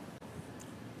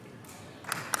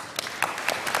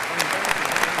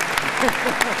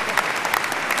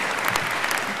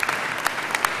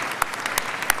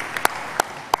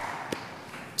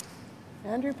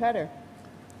 Andrew Petter.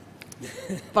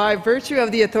 By virtue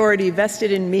of the authority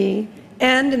vested in me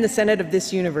and in the Senate of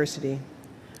this university,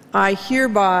 I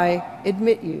hereby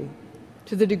admit you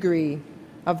to the degree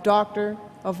of Doctor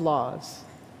of Laws,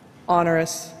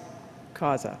 honoris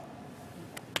causa.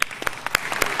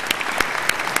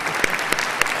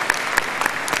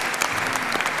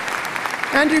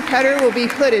 Andrew Petter will be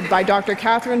hooded by Dr.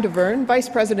 Catherine DeVerne, Vice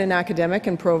President Academic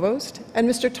and Provost, and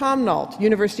Mr. Tom Nault,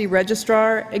 University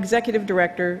Registrar, Executive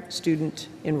Director, Student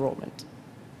Enrollment.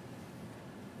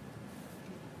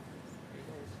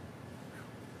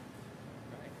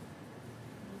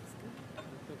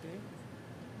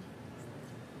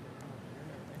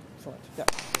 Excellent. Yeah.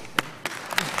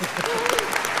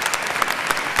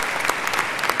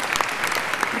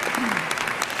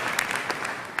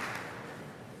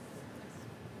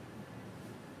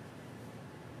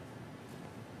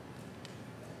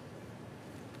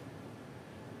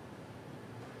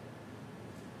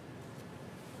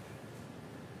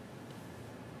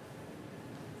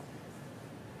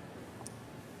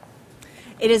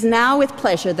 It is now with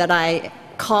pleasure that I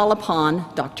call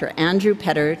upon Dr. Andrew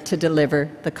Petter to deliver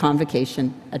the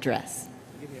Convocation address.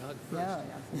 Give me a hug first.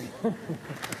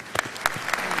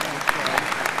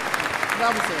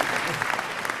 Well deserved.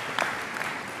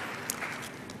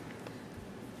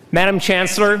 Madam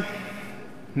Chancellor,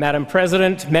 Madam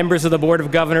President, members of the Board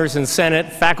of Governors and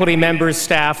Senate, faculty members,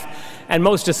 staff, and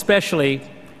most especially,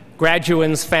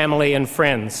 Graduand's family and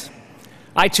friends.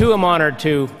 I too am honored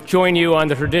to join you on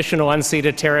the traditional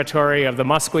unceded territory of the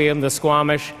Musqueam, the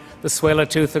Squamish, the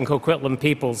Tsleil-Waututh, and Coquitlam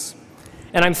peoples.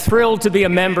 And I'm thrilled to be a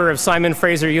member of Simon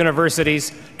Fraser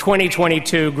University's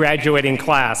 2022 graduating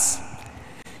class.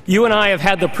 You and I have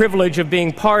had the privilege of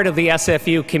being part of the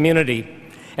SFU community,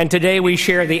 and today we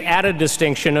share the added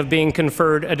distinction of being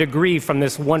conferred a degree from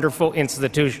this wonderful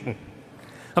institution.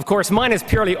 Of course, mine is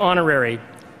purely honorary.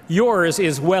 Yours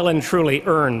is well and truly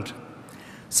earned.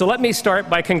 So let me start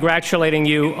by congratulating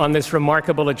you on this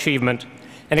remarkable achievement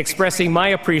and expressing my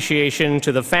appreciation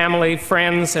to the family,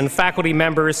 friends, and faculty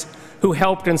members who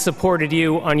helped and supported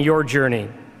you on your journey.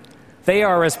 They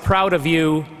are as proud of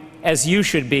you as you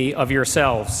should be of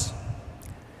yourselves.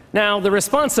 Now, the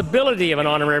responsibility of an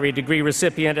honorary degree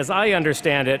recipient, as I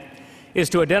understand it, is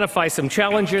to identify some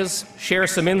challenges, share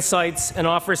some insights, and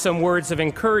offer some words of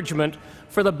encouragement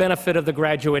for the benefit of the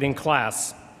graduating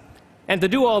class. And to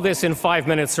do all this in 5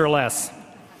 minutes or less.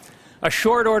 A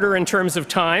short order in terms of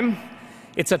time,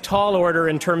 it's a tall order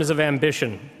in terms of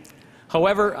ambition.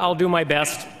 However, I'll do my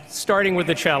best, starting with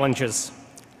the challenges.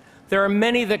 There are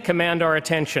many that command our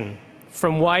attention,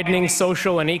 from widening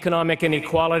social and economic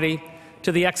inequality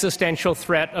to the existential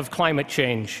threat of climate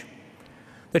change.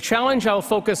 The challenge I'll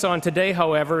focus on today,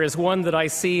 however, is one that I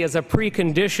see as a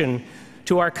precondition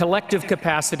to our collective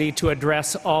capacity to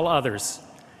address all others.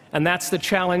 And that's the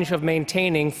challenge of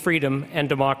maintaining freedom and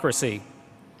democracy.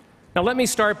 Now, let me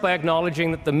start by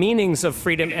acknowledging that the meanings of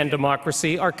freedom and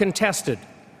democracy are contested.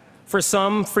 For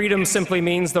some, freedom simply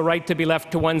means the right to be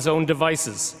left to one's own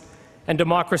devices, and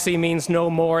democracy means no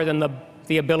more than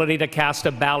the ability to cast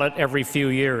a ballot every few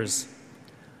years.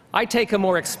 I take a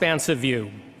more expansive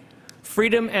view.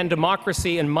 Freedom and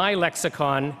democracy, in my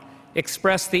lexicon,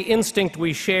 express the instinct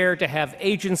we share to have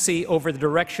agency over the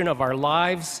direction of our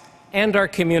lives and our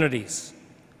communities.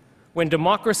 When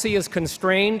democracy is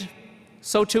constrained,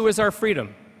 so too is our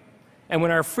freedom. And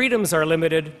when our freedoms are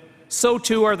limited, so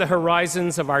too are the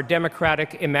horizons of our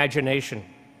democratic imagination.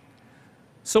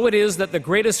 So it is that the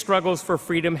greatest struggles for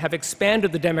freedom have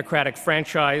expanded the democratic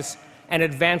franchise and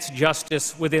advanced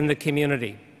justice within the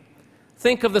community.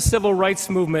 Think of the civil rights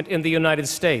movement in the United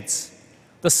States,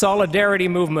 the solidarity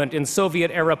movement in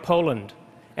Soviet-era Poland,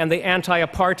 and the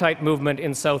anti-apartheid movement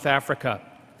in South Africa.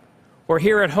 Or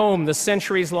here at home, the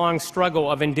centuries-long struggle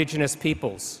of Indigenous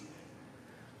peoples.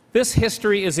 This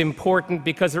history is important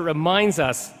because it reminds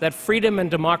us that freedom and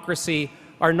democracy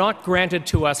are not granted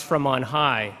to us from on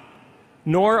high,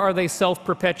 nor are they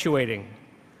self-perpetuating.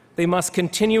 They must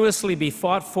continuously be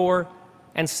fought for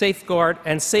and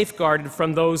safeguarded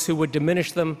from those who would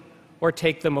diminish them or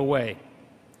take them away.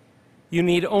 You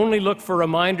need only look for a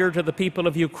reminder to the people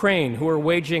of Ukraine who are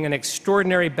waging an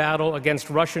extraordinary battle against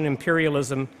Russian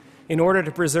imperialism in order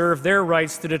to preserve their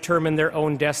rights to determine their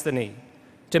own destiny,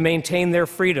 to maintain their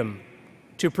freedom,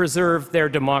 to preserve their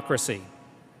democracy.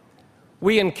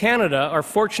 We in Canada are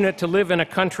fortunate to live in a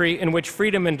country in which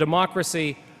freedom and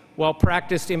democracy, while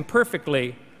practiced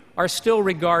imperfectly, are still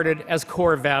regarded as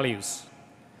core values.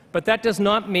 But that does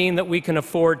not mean that we can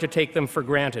afford to take them for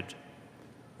granted.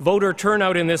 Voter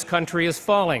turnout in this country is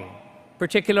falling,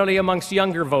 particularly amongst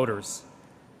younger voters.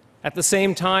 At the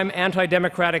same time,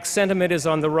 anti-democratic sentiment is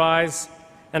on the rise,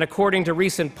 and according to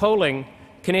recent polling,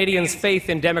 Canadians' faith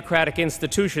in democratic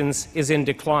institutions is in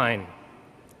decline.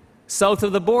 South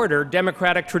of the border,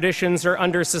 democratic traditions are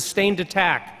under sustained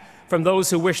attack from those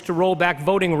who wish to roll back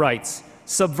voting rights,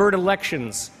 subvert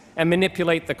elections, and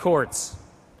manipulate the courts.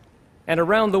 And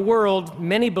around the world,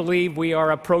 many believe we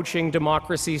are approaching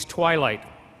democracy's twilight.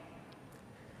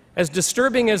 As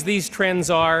disturbing as these trends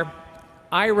are,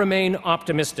 I remain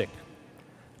optimistic.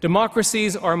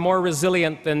 Democracies are more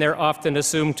resilient than they're often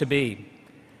assumed to be,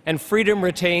 and freedom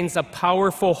retains a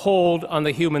powerful hold on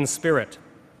the human spirit.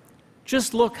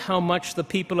 Just look how much the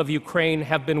people of Ukraine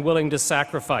have been willing to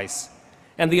sacrifice,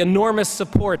 and the enormous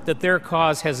support that their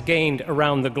cause has gained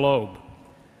around the globe.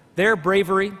 Their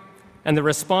bravery and the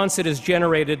response it has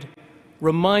generated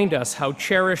remind us how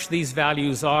cherished these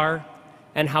values are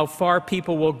and how far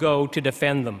people will go to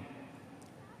defend them.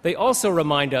 They also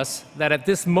remind us that at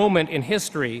this moment in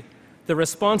history, the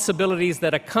responsibilities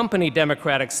that accompany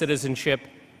democratic citizenship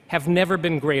have never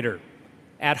been greater,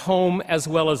 at home as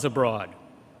well as abroad.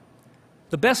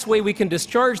 The best way we can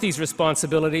discharge these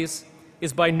responsibilities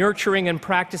is by nurturing and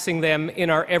practicing them in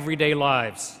our everyday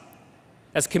lives.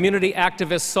 As community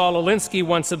activist Saul Alinsky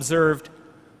once observed,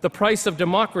 the price of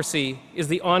democracy is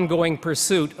the ongoing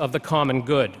pursuit of the common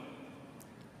good.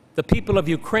 The people of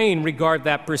Ukraine regard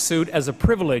that pursuit as a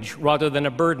privilege rather than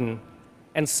a burden,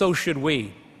 and so should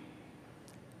we.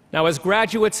 Now, as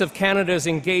graduates of Canada's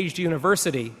Engaged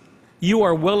University, you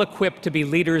are well equipped to be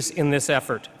leaders in this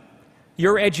effort.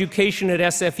 Your education at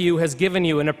SFU has given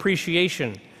you an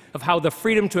appreciation of how the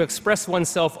freedom to express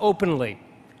oneself openly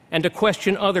and to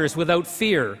question others without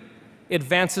fear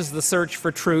advances the search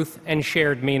for truth and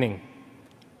shared meaning.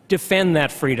 Defend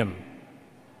that freedom.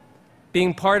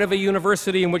 Being part of a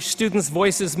university in which students'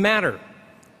 voices matter,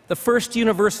 the first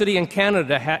university in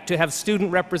Canada to have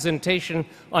student representation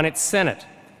on its Senate,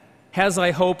 has,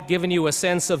 I hope, given you a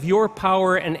sense of your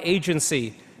power and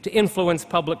agency to influence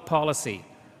public policy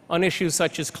on issues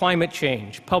such as climate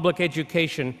change, public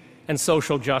education, and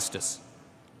social justice.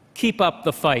 Keep up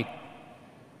the fight.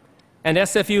 And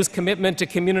SFU's commitment to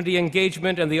community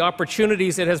engagement and the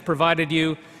opportunities it has provided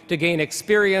you to gain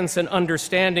experience and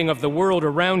understanding of the world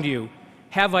around you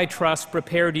have, I trust,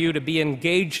 prepared you to be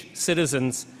engaged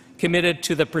citizens committed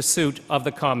to the pursuit of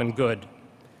the common good.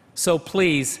 So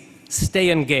please, stay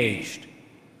engaged.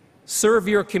 Serve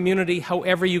your community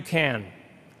however you can,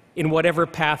 in whatever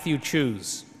path you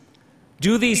choose.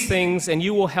 Do these things and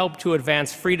you will help to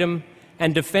advance freedom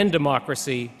and defend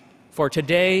democracy for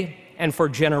today and for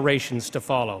generations to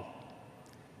follow.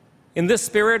 In this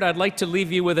spirit, I'd like to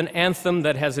leave you with an anthem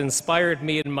that has inspired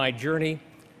me in my journey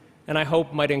and I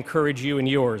hope might encourage you in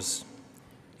yours.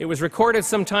 It was recorded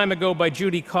some time ago by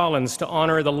Judy Collins to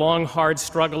honor the long, hard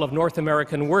struggle of North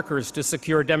American workers to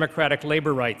secure democratic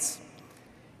labor rights.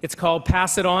 It's called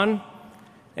Pass It On,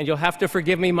 and you'll have to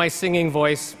forgive me my singing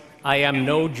voice. I am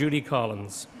no Judy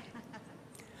Collins.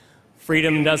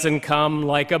 Freedom doesn't come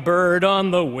like a bird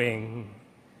on the wing.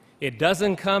 It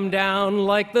doesn't come down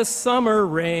like the summer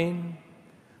rain.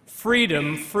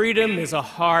 Freedom is a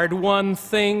hard-won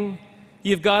thing.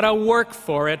 You've got to work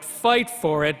for it, fight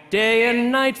for it, day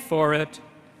and night for it.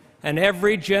 And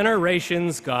every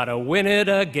generation's got to win it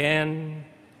again.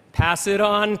 Pass it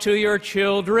on to your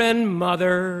children,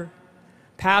 mother.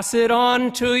 Pass it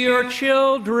on to your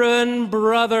children,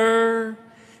 brother.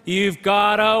 You've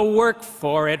got to work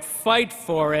for it, fight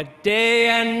for it, day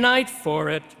and night for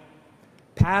it.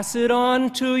 Pass it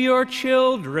on to your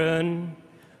children.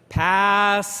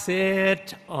 Pass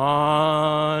it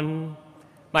on.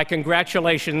 My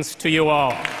congratulations to you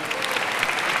all.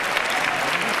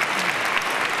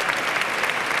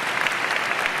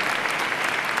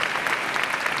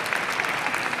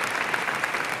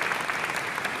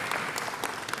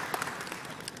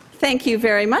 Thank you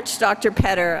very much, Dr.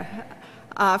 Petter,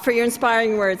 for your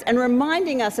inspiring words and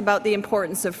reminding us about the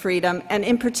importance of freedom. And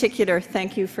in particular,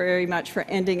 thank you very much for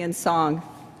ending in song.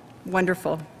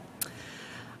 Wonderful.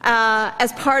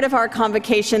 As part of our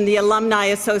convocation, the Alumni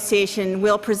Association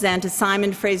will present a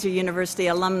Simon Fraser University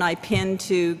alumni pin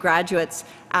to graduates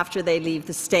after they leave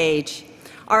the stage.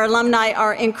 Our alumni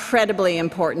are incredibly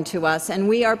important to us, and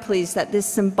we are pleased that this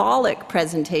symbolic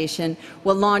presentation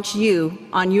will launch you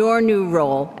on your new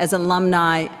role as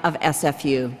alumni of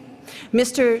SFU.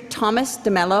 Mr. Thomas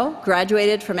DeMello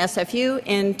graduated from SFU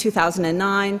in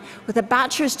 2009 with a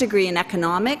bachelor's degree in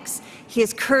economics. He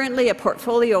is currently a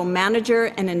portfolio manager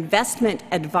and investment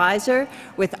advisor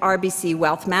with RBC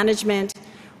Wealth Management,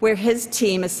 where his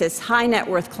team assists high net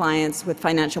worth clients with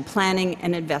financial planning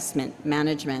and investment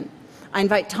management. I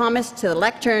invite Thomas to the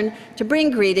lectern to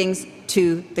bring greetings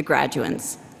to the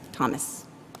graduands. Thomas.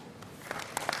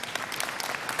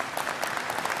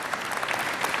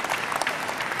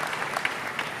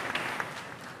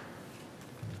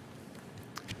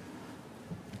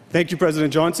 Thank you,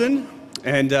 President Johnson,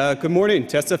 and good morning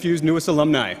to SFU's newest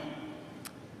alumni.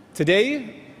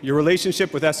 Today, your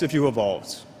relationship with SFU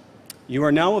evolves. You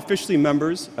are now officially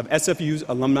members of SFU's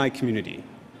alumni community,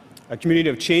 a community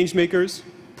of change makers,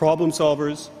 problem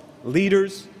solvers,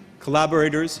 leaders,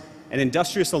 collaborators, and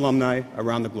industrious alumni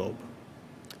around the globe.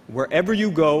 Wherever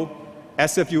you go,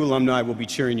 SFU alumni will be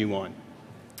cheering you on.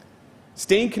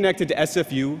 Staying connected to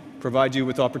SFU provides you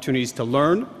with opportunities to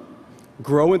learn,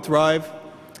 grow, and thrive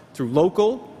through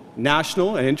local,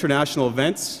 national, and international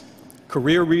events,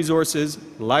 career resources,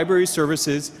 library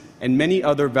services, and many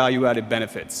other value-added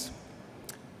benefits.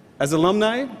 As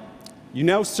alumni, you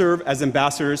now serve as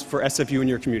ambassadors for SFU in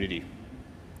your community.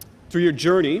 Through your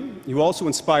journey, you also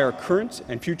inspire current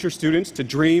and future students to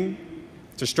dream,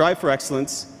 to strive for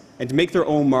excellence, and to make their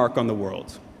own mark on the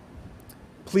world.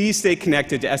 Please stay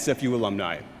connected to SFU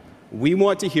alumni. We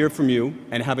want to hear from you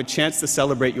and have a chance to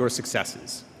celebrate your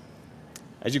successes.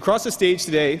 As you cross the stage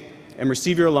today and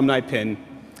receive your alumni pin,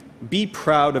 be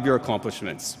proud of your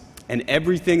accomplishments and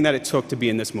everything that it took to be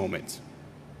in this moment.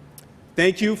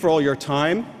 Thank you for all your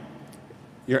time,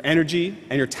 your energy,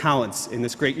 and your talents in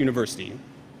this great university.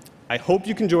 I hope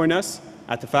you can join us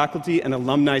at the Faculty and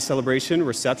Alumni Celebration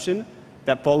reception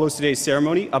that follows today's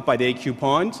ceremony up by the AQ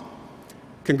Pond.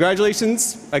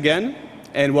 Congratulations again,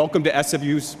 and welcome to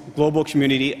SFU's global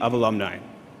community of alumni.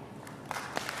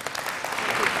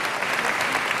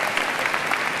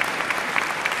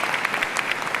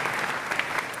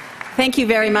 Thank you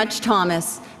very much,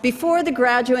 Thomas. Before the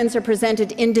graduands are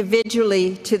presented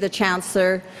individually to the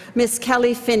Chancellor, Ms.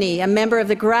 Kelly Finney, a member of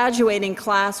the graduating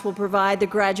class, will provide the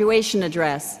graduation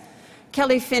address.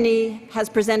 Kelly Finney has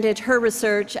presented her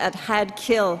research at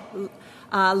Hadkil,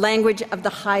 Language of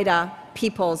the Haida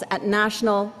Peoples, at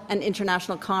national and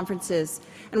international conferences,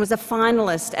 and was a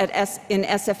finalist in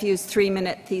SFU's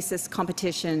 3-minute thesis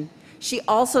competition. She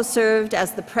also served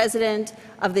as the president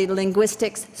of the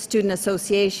Linguistics Student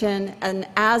Association and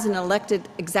as an elected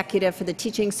executive for the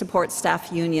Teaching Support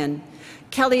Staff Union.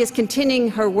 Kelly is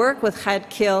continuing her work with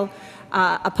Hadkil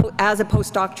as a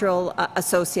postdoctoral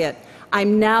associate.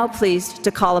 I'm now pleased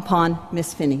to call upon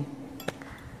Ms. Finney.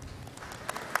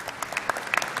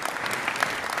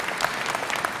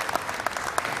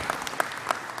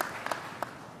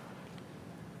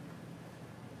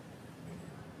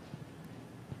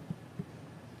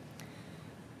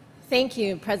 Thank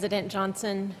you, President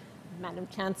Johnson, Madam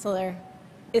Chancellor,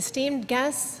 esteemed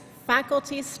guests,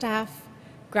 faculty, staff,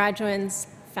 graduands,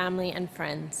 family, and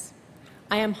friends.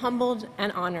 I am humbled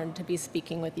and honored to be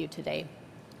speaking with you today.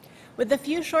 With the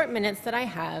few short minutes that I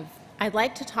have, I'd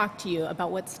like to talk to you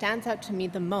about what stands out to me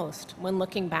the most when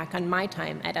looking back on my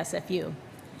time at SFU,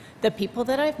 the people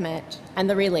that I've met, and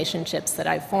the relationships that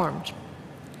I've formed.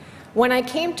 When I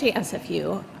came to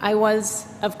SFU, I was,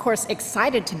 of course,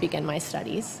 excited to begin my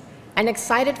studies and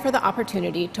excited for the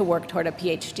opportunity to work toward a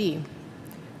PhD.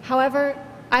 However,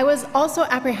 I was also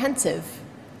apprehensive.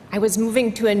 I was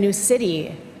moving to a new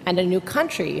city and a new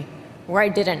country where I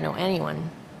didn't know anyone.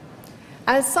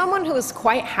 As someone who was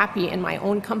quite happy in my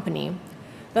own company,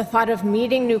 the thought of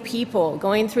meeting new people,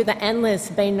 going through the endless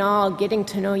banal getting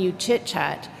to know you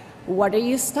chit-chat, what are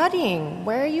you studying?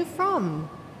 Where are you from?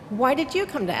 Why did you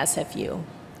come to SFU?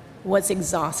 Was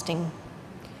exhausting.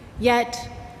 Yet,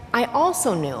 I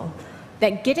also knew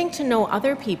that getting to know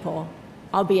other people,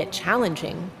 albeit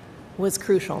challenging, was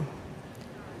crucial.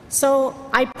 So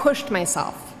I pushed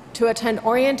myself to attend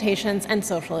orientations and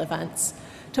social events,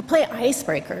 to play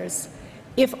icebreakers,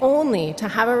 if only to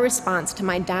have a response to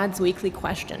my dad's weekly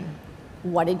question,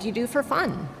 what did you do for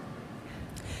fun?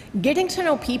 Getting to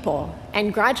know people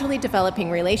and gradually developing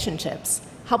relationships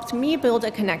helped me build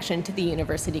a connection to the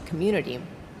university community.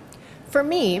 For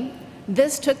me,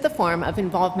 this took the form of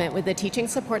involvement with the Teaching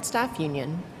Support Staff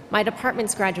Union, my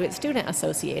department's Graduate Student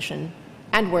Association,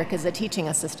 and work as a teaching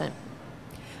assistant.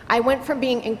 I went from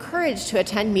being encouraged to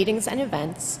attend meetings and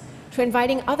events to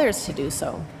inviting others to do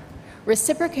so,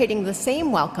 reciprocating the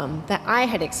same welcome that I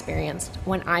had experienced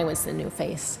when I was the new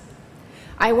face.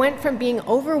 I went from being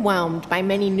overwhelmed by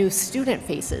many new student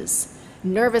faces,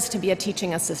 nervous to be a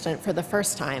teaching assistant for the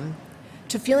first time,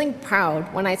 to feeling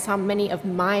proud when I saw many of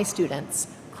my students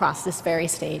cross this very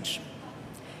stage.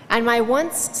 And my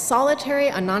once solitary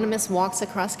anonymous walks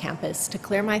across campus to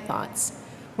clear my thoughts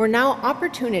were now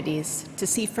opportunities to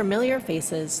see familiar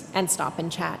faces and stop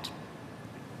and chat.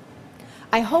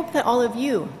 I hope that all of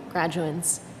you,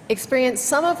 graduands, experience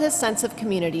some of this sense of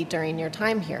community during your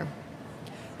time here,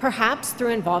 perhaps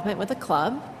through involvement with a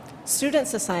club, student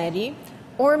society,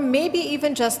 or maybe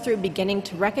even just through beginning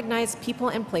to recognize people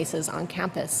and places on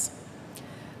campus.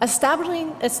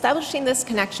 Establishing this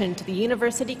connection to the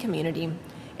university community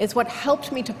is what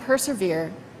helped me to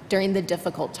persevere during the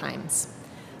difficult times.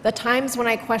 The times when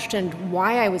I questioned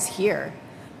why I was here,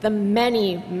 the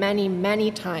many, many,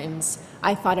 many times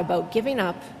I thought about giving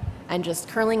up and just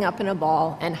curling up in a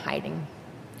ball and hiding.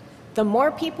 The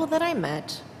more people that I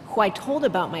met, who I told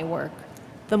about my work,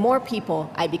 the more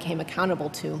people I became accountable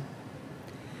to.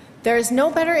 There is no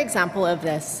better example of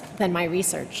this than my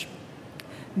research.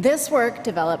 This work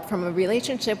developed from a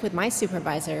relationship with my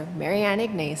supervisor, Marianne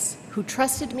Ignace, who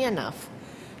trusted me enough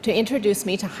to introduce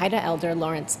me to Haida Elder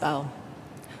Lawrence Bell.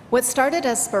 What started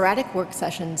as sporadic work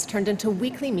sessions turned into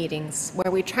weekly meetings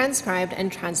where we transcribed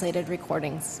and translated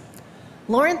recordings.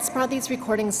 Lawrence brought these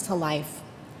recordings to life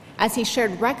as he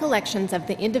shared recollections of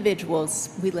the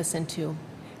individuals we listened to,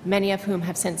 many of whom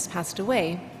have since passed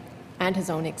away, and his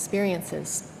own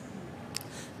experiences.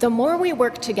 The more we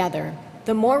worked together,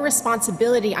 the more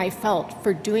responsibility I felt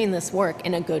for doing this work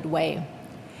in a good way,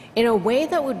 in a way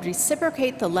that would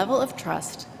reciprocate the level of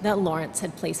trust that Lawrence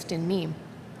had placed in me.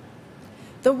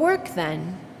 The work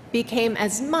then became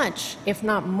as much, if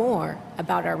not more,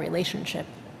 about our relationship.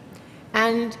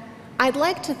 And I'd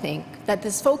like to think that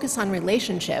this focus on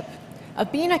relationship,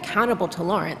 of being accountable to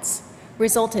Lawrence,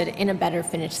 resulted in a better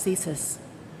finished thesis.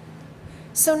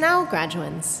 So now,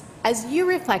 graduands, as you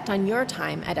reflect on your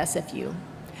time at SFU,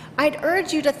 I'd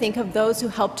urge you to think of those who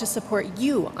helped to support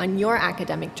you on your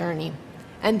academic journey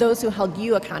and those who held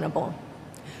you accountable.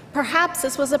 Perhaps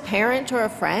this was a parent or a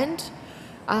friend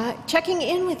checking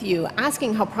in with you,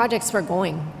 asking how projects were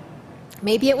going.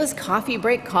 Maybe it was coffee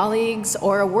break colleagues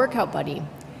or a workout buddy.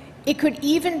 It could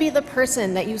even be the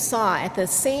person that you saw at the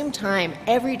same time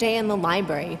every day in the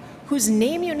library, whose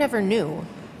name you never knew,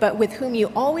 but with whom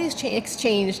you always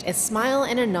exchanged a smile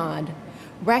and a nod,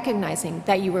 recognizing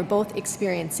that you were both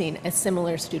experiencing a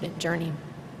similar student journey.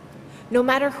 No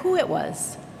matter who it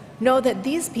was, know that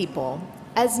these people,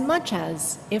 as much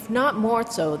as, if not more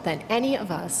so than any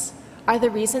of us, are the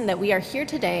reason that we are here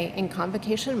today in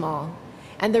Convocation Mall,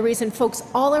 and the reason folks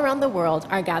all around the world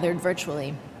are gathered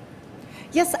virtually.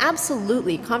 Yes,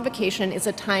 absolutely, Convocation is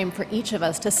a time for each of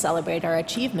us to celebrate our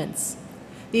achievements.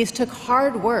 These took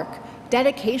hard work,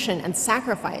 dedication, and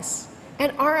sacrifice,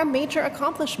 and are a major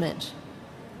accomplishment.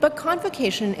 But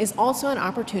Convocation is also an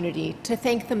opportunity to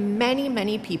thank the many,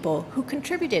 many people who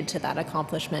contributed to that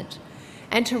accomplishment,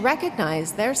 and to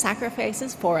recognize their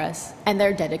sacrifices for us and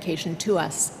their dedication to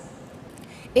us.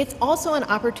 It's also an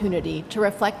opportunity to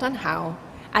reflect on how,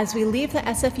 as we leave the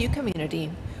SFU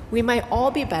community, we might all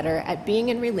be better at being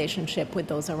in relationship with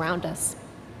those around us.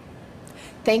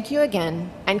 Thank you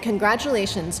again, and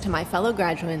congratulations to my fellow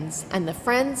graduands and the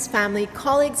friends, family,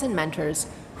 colleagues, and mentors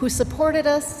who supported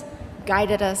us,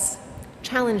 guided us,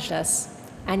 challenged us,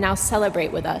 and now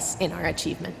celebrate with us in our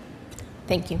achievement.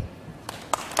 Thank you.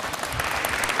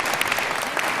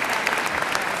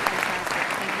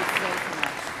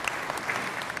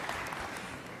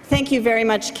 Thank you very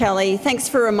much, Kelly. Thanks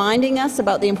for reminding us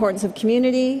about the importance of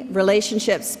community,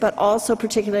 relationships, but also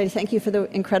particularly thank you for the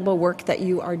incredible work that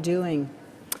you are doing.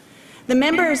 The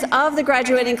members of the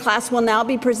graduating class will now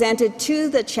be presented to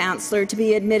the Chancellor to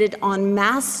be admitted en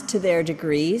masse to their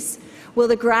degrees. Will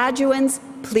the graduands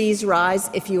please rise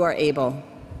if you are able?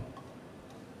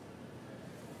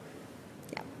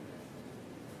 Yeah.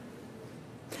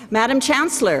 Madam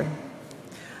Chancellor,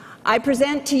 I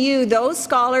present to you those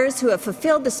scholars who have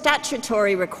fulfilled the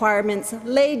statutory requirements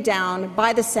laid down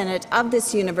by the Senate of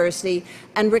this university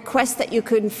and request that you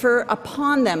confer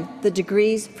upon them the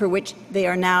degrees for which they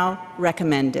are now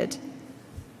recommended.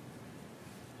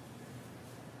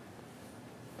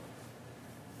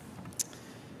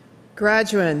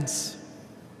 Graduands,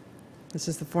 this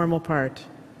is the formal part.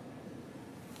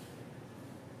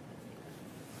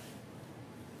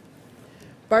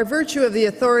 By virtue of the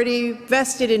authority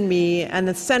vested in me and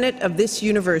the Senate of this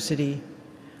university,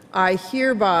 I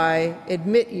hereby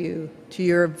admit you to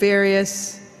your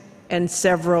various and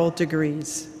several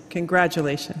degrees.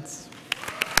 Congratulations.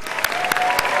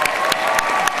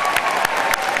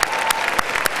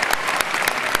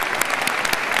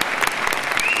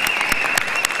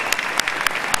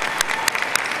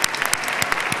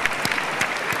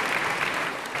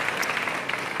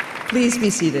 Please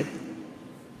be seated.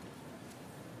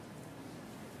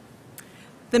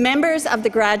 The members of the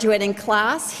graduating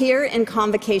class here in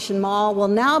Convocation Mall will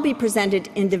now be presented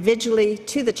individually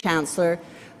to the Chancellor,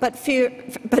 but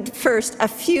first, a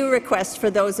few requests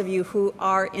for those of you who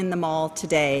are in the mall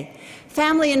today.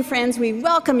 Family and friends, we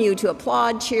welcome you to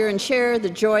applaud, cheer, and share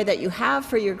the joy that you have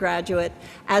for your graduate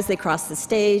as they cross the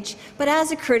stage, but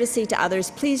as a courtesy to others,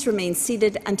 please remain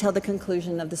seated until the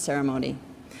conclusion of the ceremony.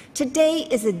 Today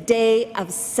is a day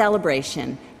of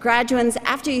celebration. Graduands,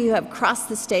 after you have crossed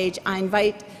the stage, I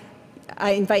invite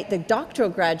the doctoral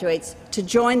graduates to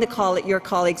join your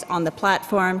colleagues on the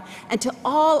platform, and to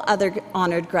all other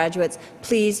honored graduates,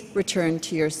 please return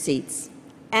to your seats.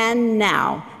 And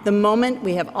now, the moment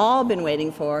we have all been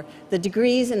waiting for, the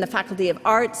degrees in the Faculty of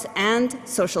Arts and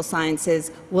Social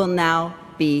Sciences will now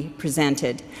be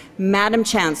presented. Madam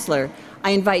Chancellor, I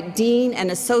invite Dean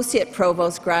and Associate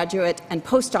Provost Graduate and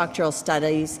Postdoctoral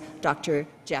Studies, Dr.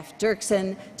 Jeff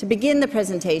Dirksen, to begin the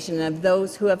presentation of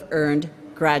those who have earned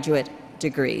graduate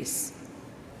degrees.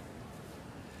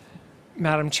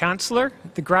 Madam Chancellor,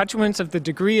 the graduates of the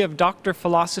degree of Doctor of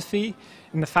Philosophy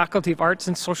in the Faculty of Arts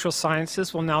and Social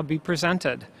Sciences will now be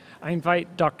presented. I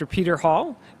invite Dr. Peter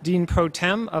Hall, Dean Pro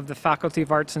Tem of the Faculty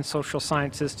of Arts and Social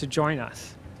Sciences, to join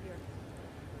us.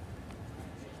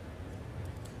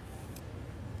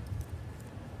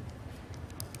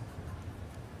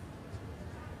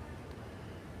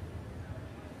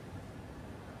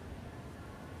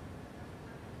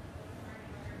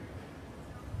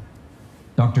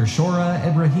 Dr. Shora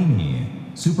Ebrahimi,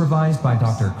 supervised by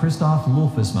Dr. Christoph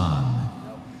Lulfisman.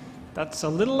 That's a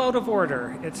little out of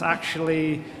order. It's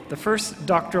actually the first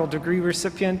doctoral degree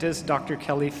recipient is Dr.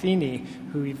 Kelly Feeney,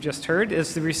 who you've just heard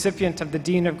is the recipient of the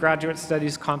Dean of Graduate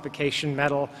Studies Convocation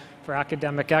Medal for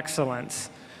Academic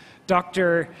Excellence.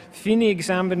 Dr. Feeney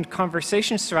examined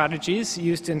conversation strategies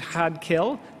used in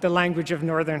Hadkil, the language of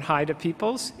Northern Haida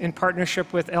peoples, in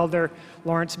partnership with Elder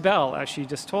Lawrence Bell, as she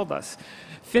just told us.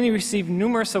 Finney received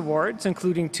numerous awards,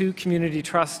 including 2 Community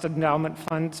Trust Endowment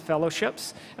Fund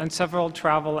fellowships and several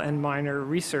travel and minor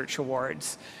research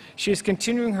awards. She is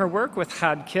continuing her work with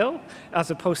Hadkil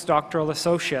as a postdoctoral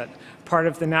associate, part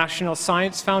of the National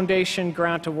Science Foundation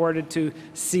grant awarded to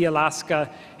Sea Alaska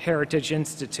Heritage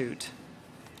Institute.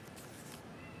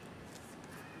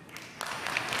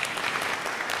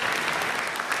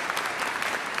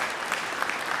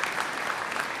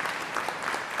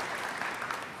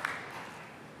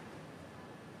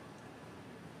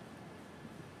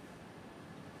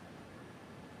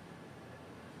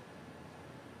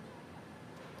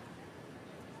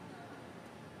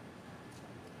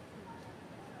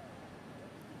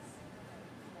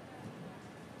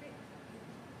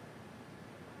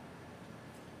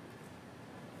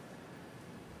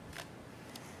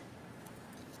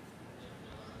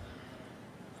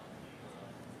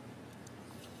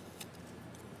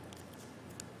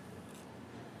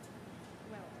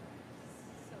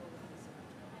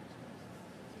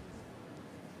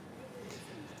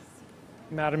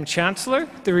 Madam Chancellor,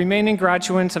 the remaining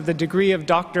graduates of the degree of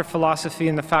Doctor of Philosophy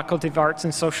in the Faculty of Arts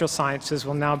and Social Sciences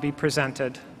will now be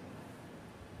presented.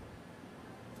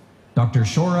 Dr.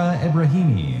 Shora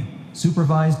Ebrahimi,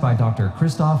 supervised by Dr.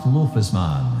 Christoph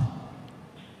Lulfisman.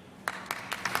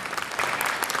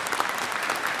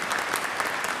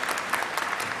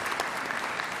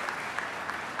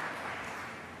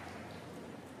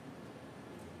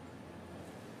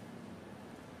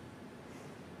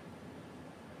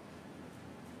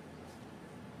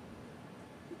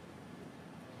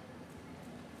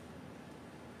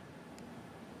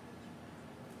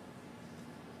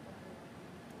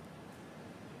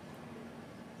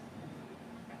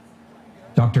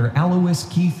 Dr. Alois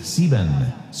Keith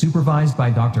Sieben, supervised by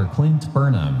Dr. Clint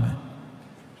Burnham.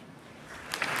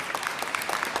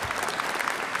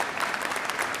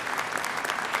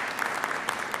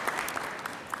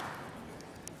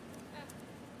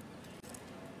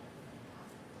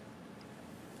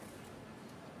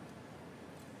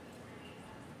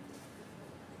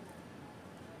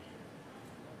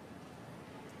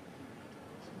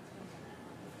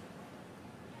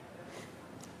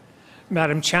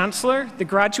 Madam Chancellor, the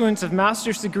graduates of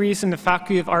master's degrees in the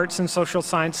Faculty of Arts and Social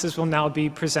Sciences will now be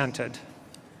presented.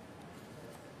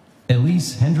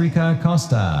 Elise Hendrika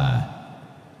Costa.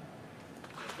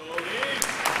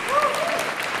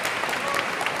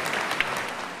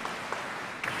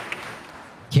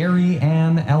 Carrie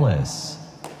Ann Ellis.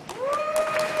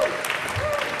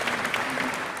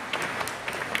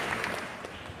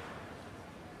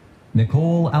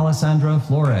 Nicole Alessandra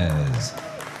Flores.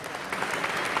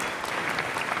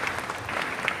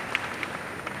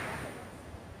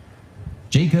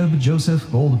 Jacob Joseph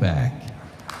Goldbeck.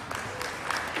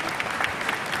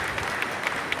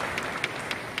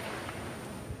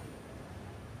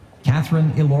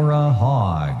 Catherine Elora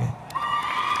Hogg.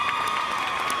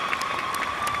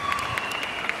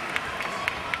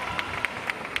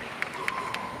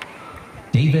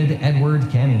 David Edward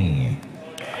Kenny.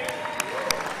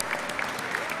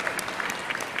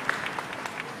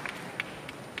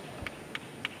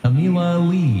 Amila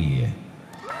Lee.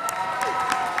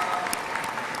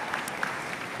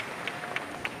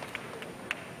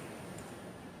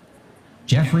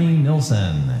 Jeffrey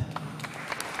Nilsson.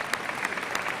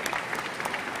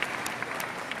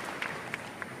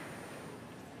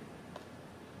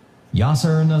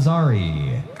 Yasser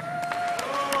Nazari.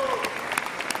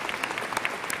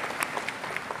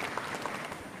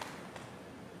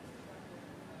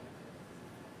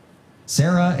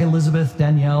 Sarah Elizabeth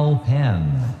Danielle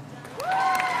Penn.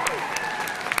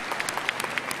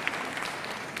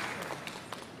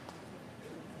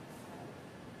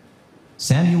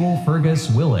 Samuel Fergus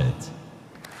Willett.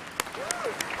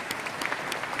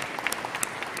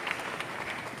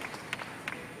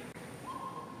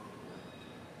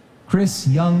 Chris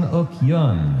Young Uk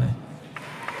Yun.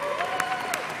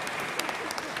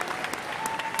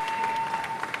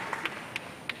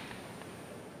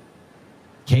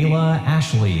 Kayla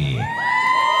Ashley.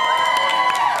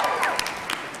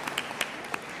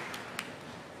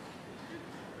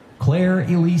 Claire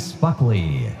Elise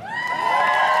Buckley.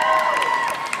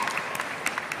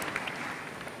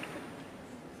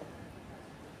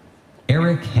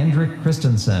 Eric Hendrick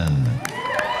Christensen.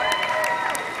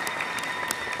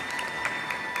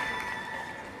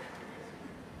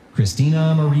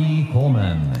 Christina Marie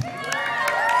Coleman.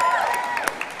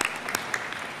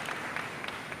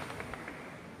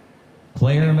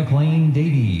 Claire McLean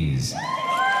Davies.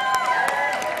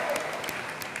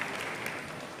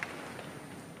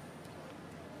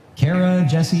 Kara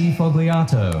Jessie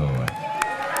Fogliato.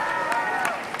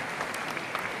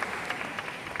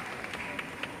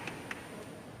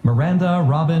 Miranda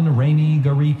Robin Rainey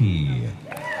Garipi.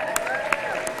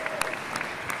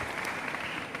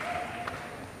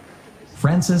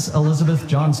 Frances Elizabeth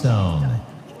Johnstone.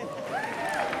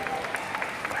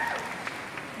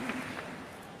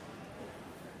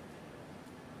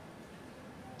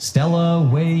 Stella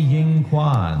Wei Ying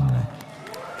Kwan.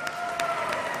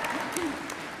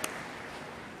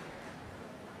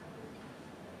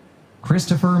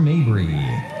 Christopher Mabry.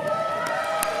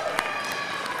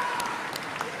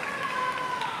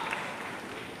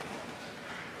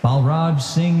 Balraj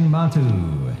Singh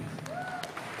Matu.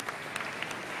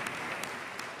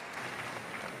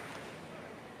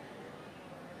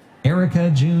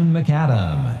 Erica June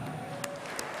McAdam.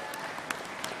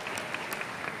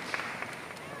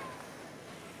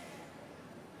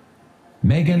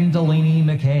 Megan Delaney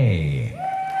McKay.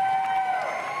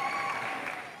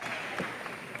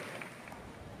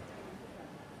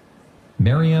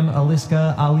 Miriam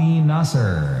Aliska Ali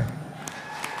Nasser.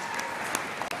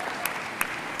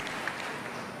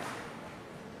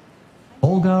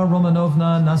 Olga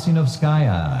Romanovna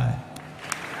Nasinovskaya.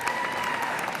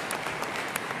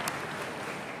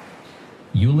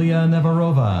 Yulia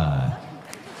Nevarova.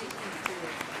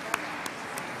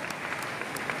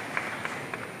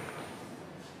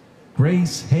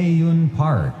 Grace Hae-Yun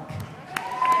Park.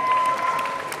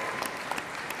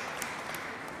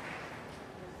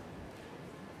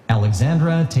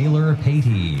 Alexandra Taylor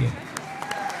Patey.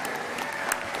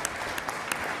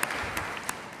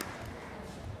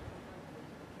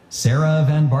 Sarah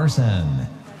Van Barsen.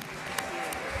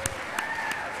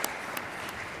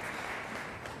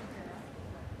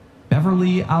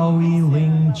 Beverly Aoi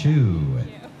Ling Chu.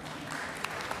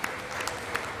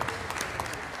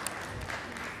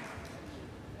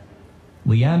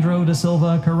 Leandro da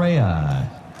Silva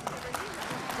Correa.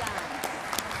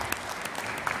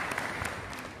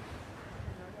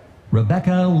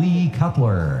 Rebecca Lee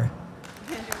Cutler.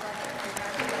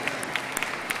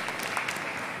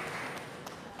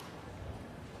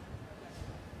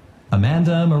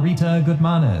 Amanda Marita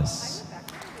Goodmanis.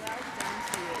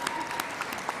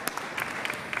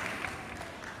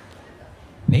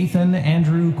 Nathan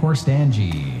Andrew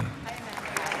Korstanji.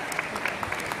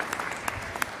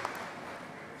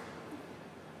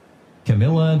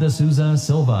 Camilla de Souza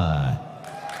Silva.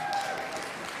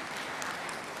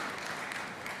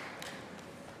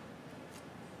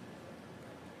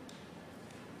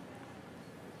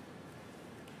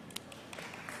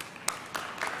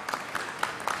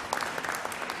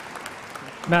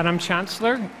 Madam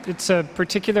Chancellor, it's a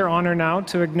particular honor now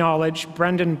to acknowledge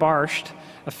Brendan Barsht,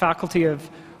 a faculty of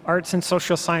Arts and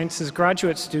Social Sciences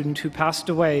graduate student who passed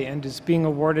away and is being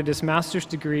awarded his master's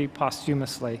degree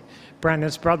posthumously.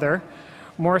 Brandon's brother,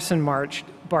 Morrison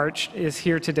Barch, is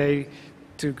here today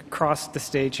to cross the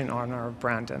stage in honor of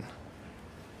Brandon.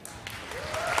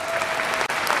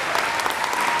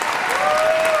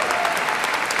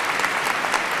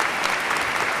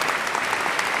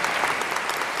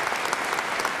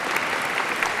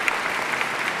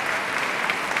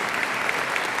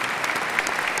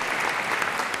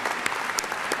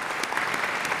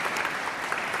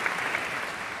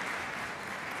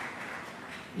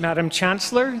 Madam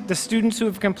Chancellor, the students who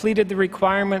have completed the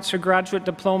requirements for graduate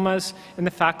diplomas in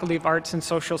the Faculty of Arts and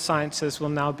Social Sciences will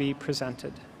now be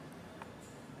presented.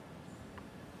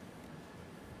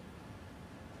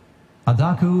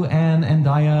 Adaku Ann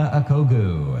Ndaya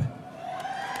Akogu.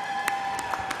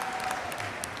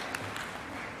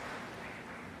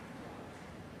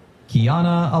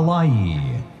 Kiana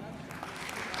Alayi.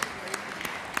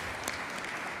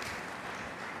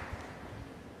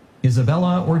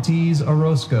 Isabella Ortiz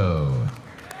Orozco.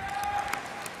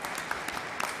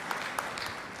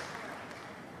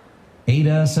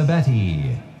 Ada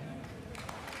Sabetti.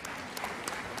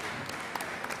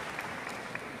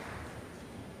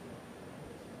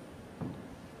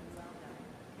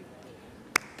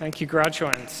 Thank you,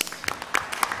 graduates.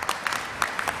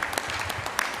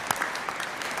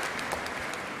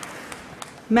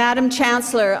 Madam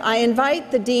Chancellor, I invite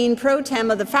the Dean Pro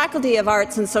Tem of the Faculty of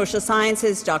Arts and Social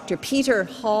Sciences, Dr. Peter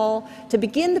Hall, to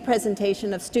begin the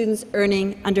presentation of students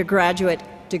earning undergraduate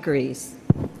degrees.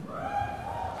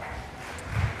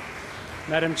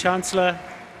 Madam Chancellor,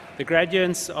 the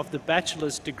graduates of the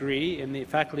bachelor's degree in the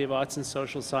Faculty of Arts and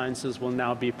Social Sciences will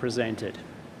now be presented.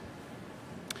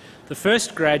 The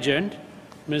first graduate,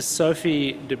 Ms.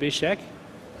 Sophie Dubishek,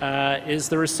 is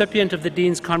the recipient of the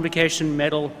Dean's Convocation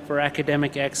Medal for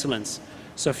Academic Excellence.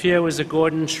 Sophia was a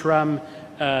Gordon Shrum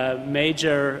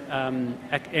major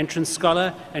entrance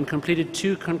scholar and completed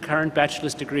 2 concurrent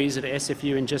bachelor's degrees at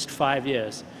SFU in just 5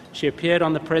 years. She appeared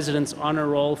on the President's Honor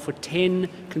Roll for 10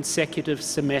 consecutive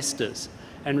semesters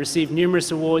and received numerous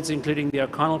awards, including the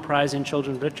O'Connell Prize in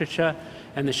Children's Literature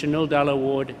and the Chanel Dahl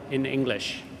Award in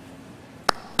English.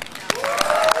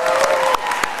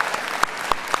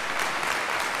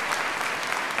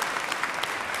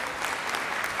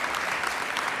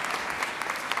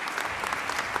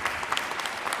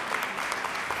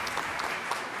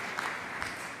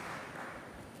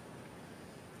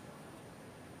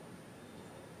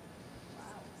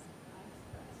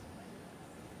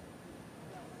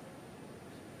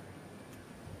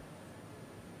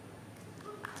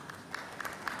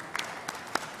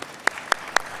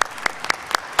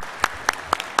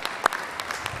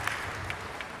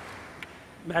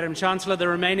 Madam Chancellor, the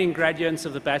remaining graduates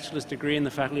of the bachelor's degree in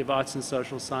the Faculty of Arts and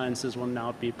Social Sciences will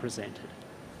now be presented.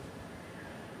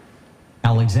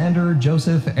 Alexander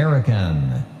Joseph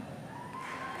Erican.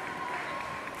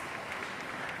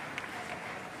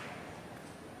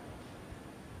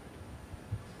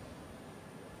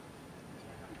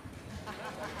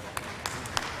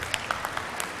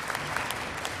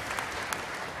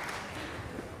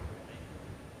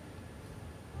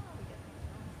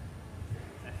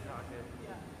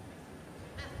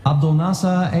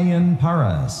 Abdulnasa Ayan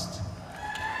Parast.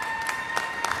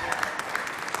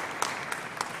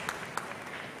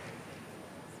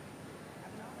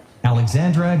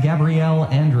 Alexandra Gabrielle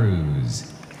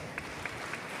Andrews.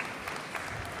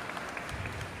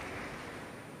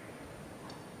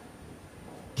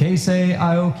 Keisei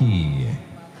Aoki.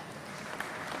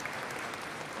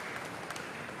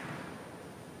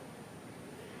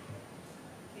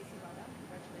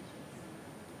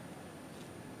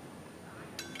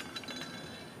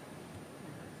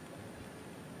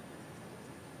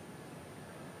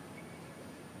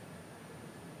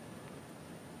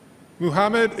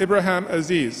 Muhammad Ibrahim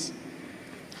Aziz.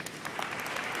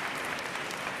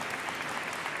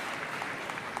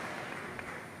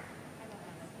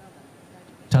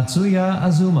 Tatsuya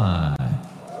Azuma.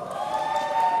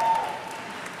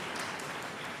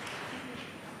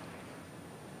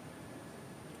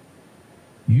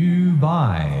 Yu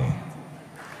Bai.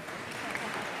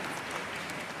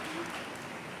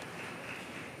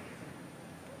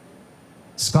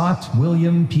 Scott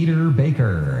William Peter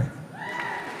Baker.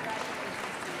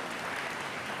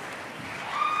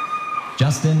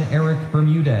 Justin Eric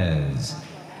Bermudez.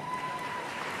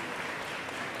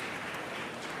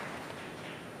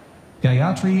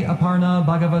 Gayatri Aparna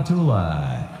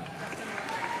Bhagavatula.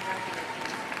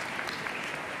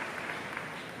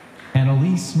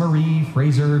 Annalise Marie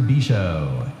Fraser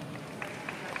Bichot.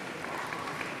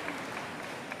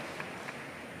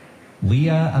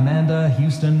 Leah Amanda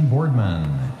Houston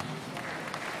Boardman.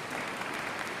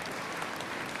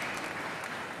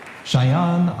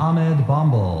 Cheyenne Ahmed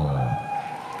Bombal.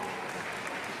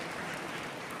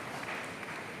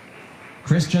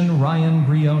 Christian Ryan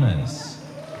Briones.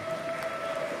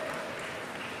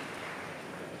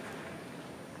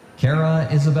 Kara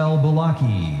Isabel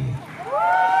Bulaki.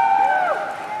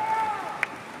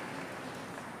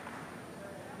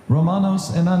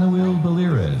 Romanos Emmanuel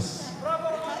Beliris.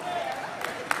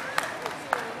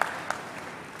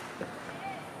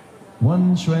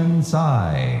 Wen Xuan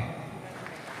Tsai.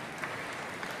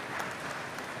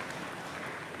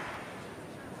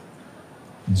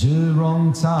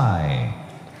 Zhirong Tsai.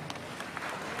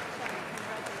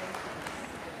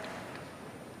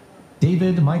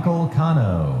 David Michael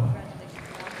Kano.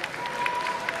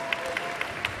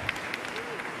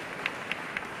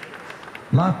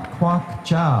 Lap Kwok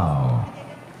Chow.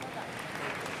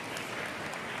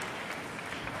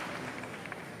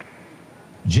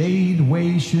 Jade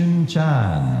Wei Shun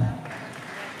Chan.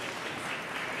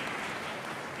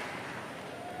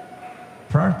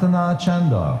 Prarthana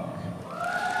Chandok.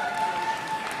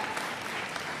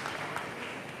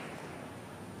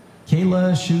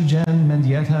 Kayla Shujen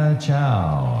Mendieta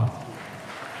Chow.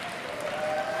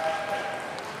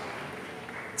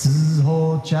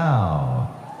 Zizho Chow.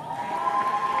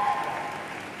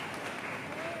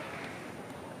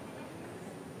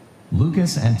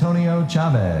 Lucas Antonio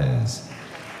Chavez.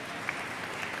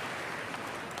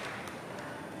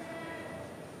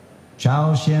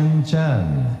 Chao Xian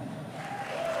Chen.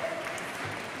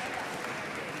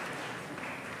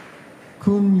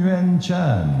 Kun Yuan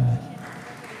Chen.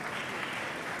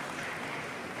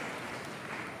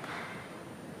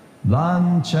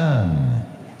 Lan Chen.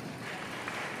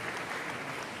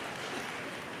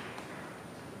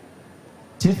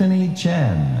 Tiffany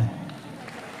Chen.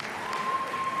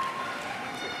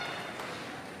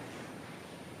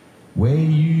 Wei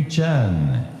Yu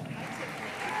Chen.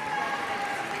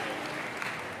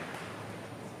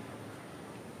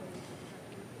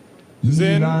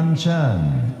 Yilan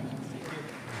Chen.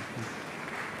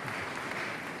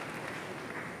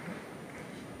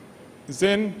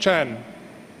 Zin Chen.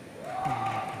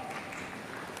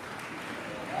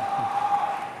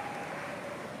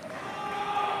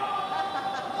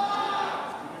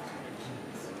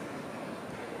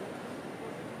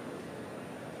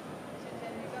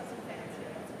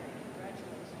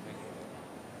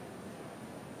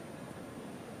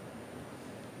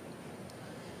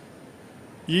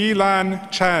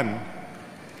 Yilan Chen.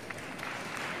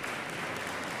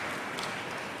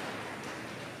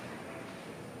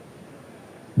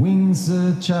 Wing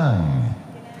Se Cheng.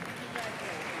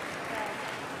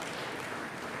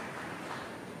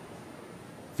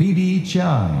 Phoebe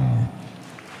Chung.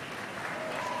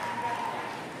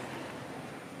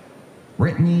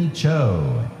 Brittany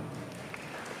Cho.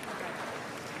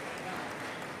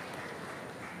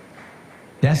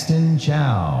 Destin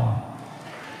Chow.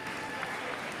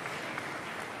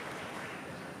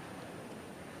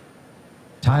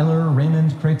 Tyler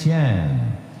Raymond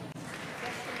Chrétien.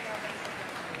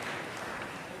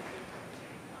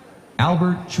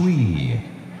 Albert Chui.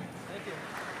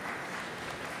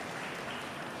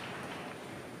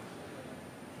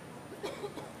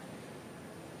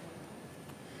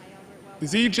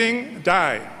 Zijing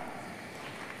Dai.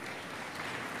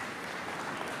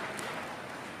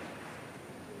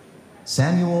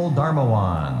 Samuel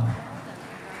Darmawan.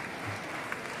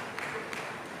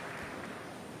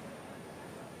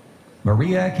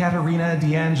 Maria Katerina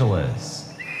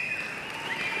DeAngelis.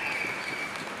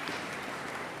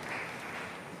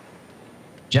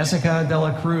 Jessica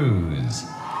Dela Cruz.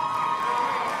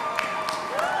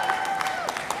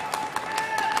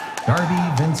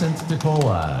 Darby Vincent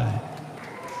DeCola.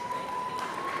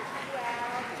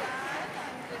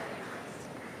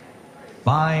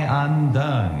 Bai An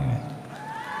Dung.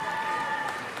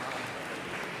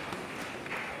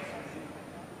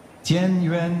 Tien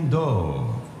Yuan Do.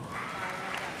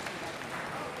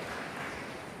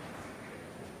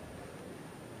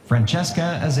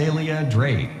 Francesca Azalea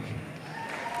Drake.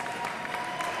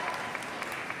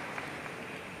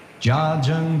 Jia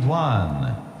Zheng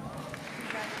Duan.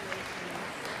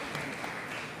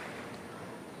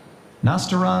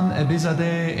 Nastaran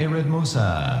Ebizadeh Ered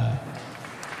Musa.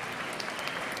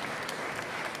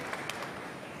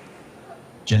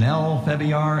 Janelle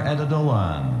Febiar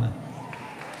Edadolan.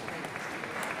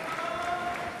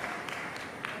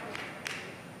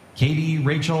 Katie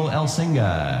Rachel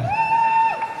Elsinga.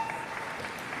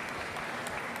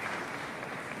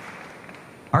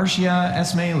 Arshia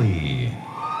Esmaili.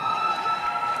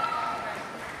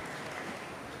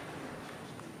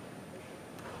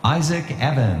 Isaac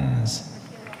Evans.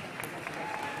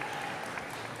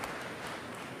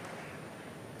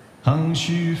 Heng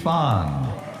Shu Fan.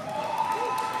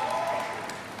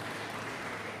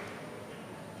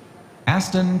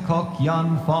 Aston Kok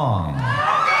Yan Fong.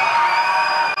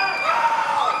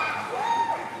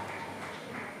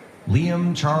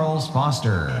 Liam Charles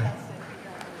Foster.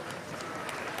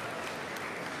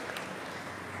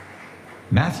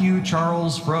 Matthew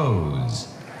Charles Froze.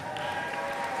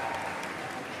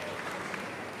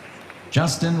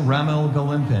 Justin Ramel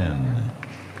Galimpin.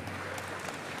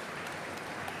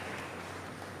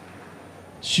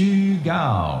 Xu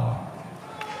Gao.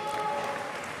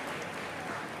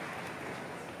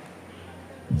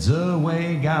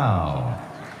 Ziwei Gao.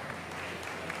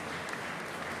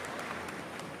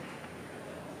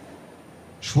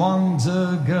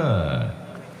 Shuangzi Ge.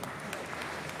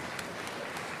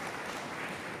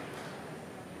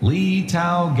 Li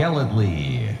Tao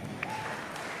Gellatli.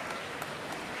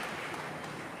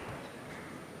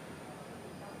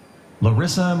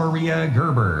 Larissa Maria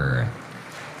Gerber.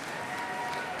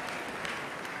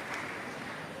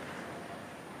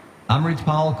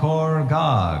 Amritpal Kaur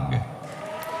Gog.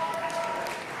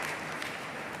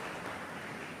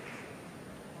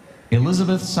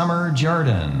 Elizabeth Summer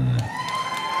Jardin.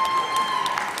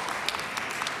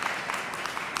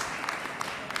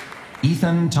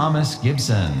 Ethan Thomas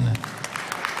Gibson.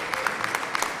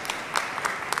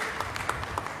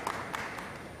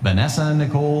 Vanessa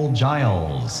Nicole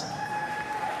Giles.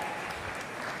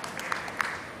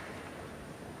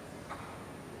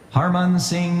 Harman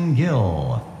Singh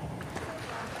Gill.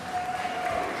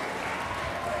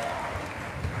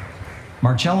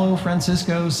 Marcello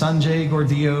Francisco Sanjay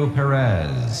Gordillo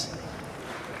Perez.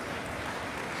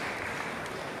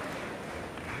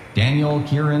 Daniel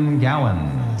Kieran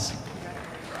Gowans.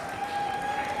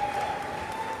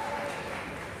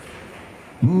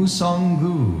 Mu Song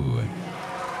Gu.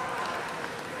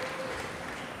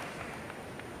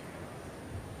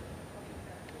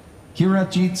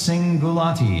 Kiratjit Singh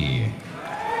Gulati.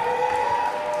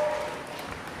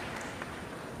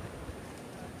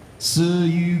 Si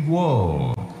Yu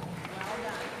Guo.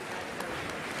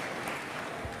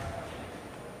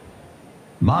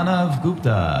 Manav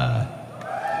Gupta.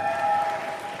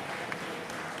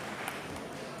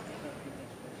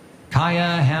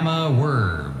 Kaya Hama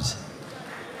Werbs.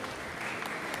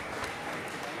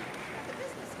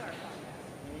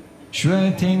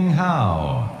 Xue Ting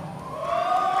Hao.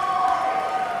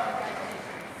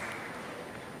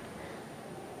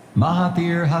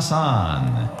 Mahathir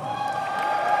Hassan.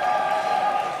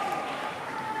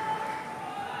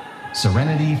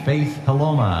 Serenity Faith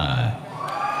Haloma.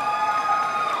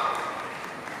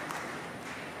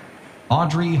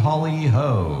 Audrey Holly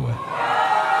Ho.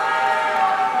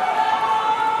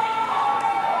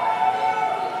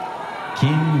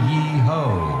 Kim Yi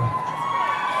Ho.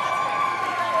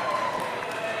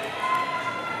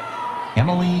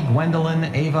 Emily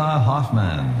Gwendolyn Ava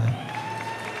Hoffman.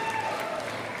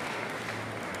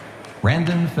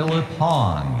 Brandon Philip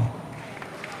Hong.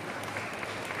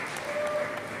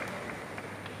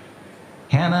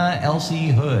 Hannah Elsie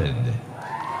Hood.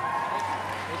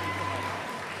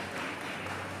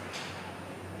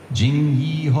 Jing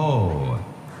Yi Ho.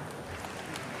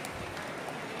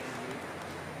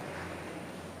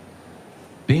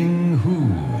 Bing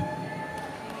Hu.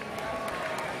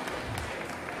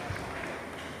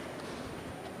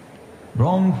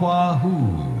 Ronghua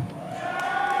Hu.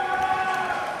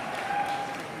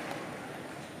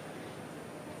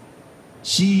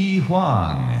 Xi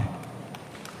Huang.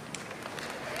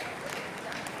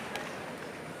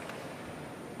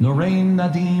 Norain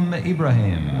Nadim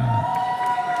Ibrahim.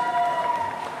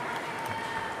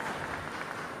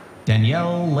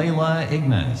 Danielle Leila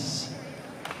Ignas.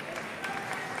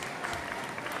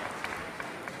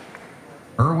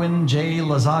 Erwin J.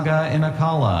 Lazaga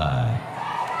Inakala.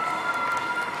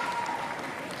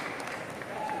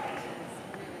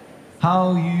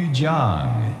 Hao Yu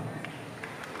Jiang.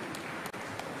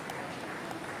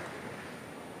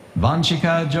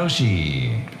 Vanchika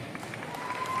Joshi.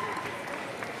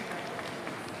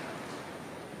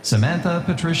 Samantha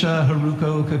Patricia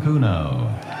Haruko Kakuno.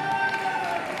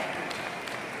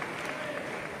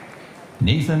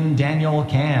 Nathan Daniel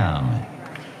Cam.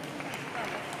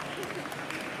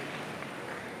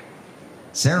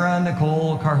 Sarah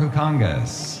Nicole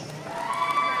Karhukangas.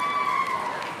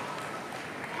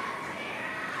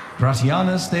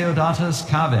 Gratianis Theodatus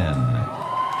Kavin.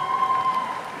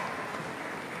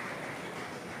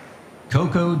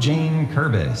 Coco Jane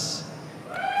Kerbis.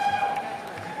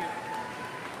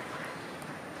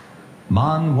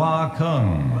 Man Hua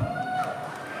Kung.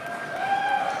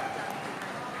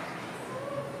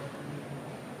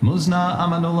 Musna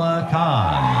Amanullah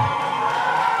Khan.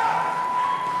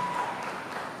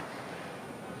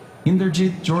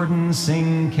 Inderjit Jordan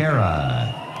Singh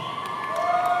Kara.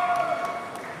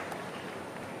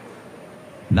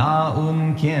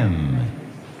 Na-un Kim.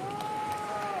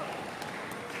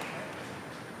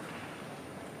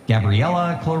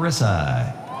 Gabriella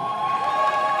Clarissa.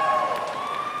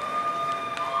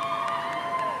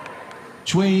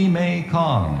 Chui Mei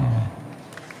Kong.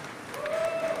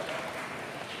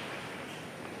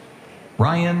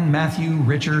 Brian Matthew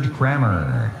Richard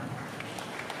Kramer.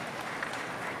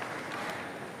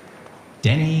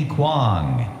 Denny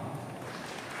Kwong.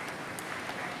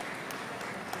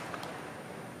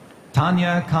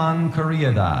 Tanya Khan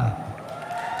Kuriada.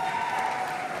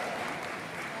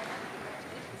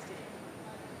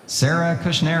 Sarah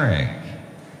Kushnerik.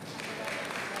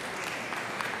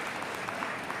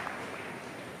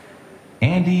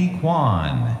 Andy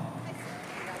Kwan.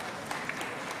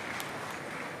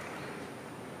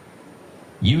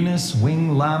 Eunice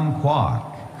Wing Lam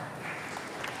Kwok.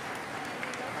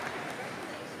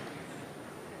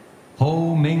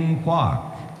 Ho Ming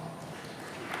Kwok.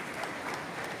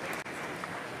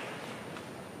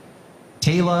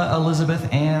 Taylor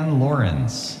Elizabeth Ann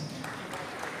Lawrence.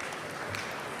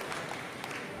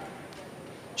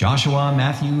 Joshua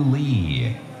Matthew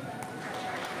Lee.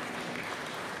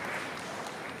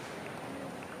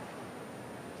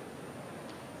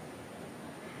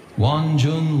 Won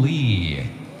Jun Lee.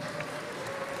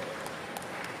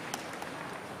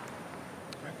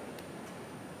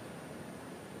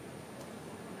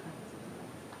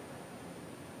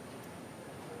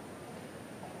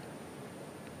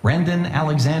 Brendan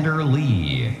Alexander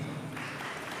Lee.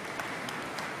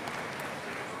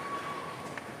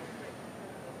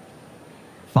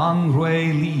 Fang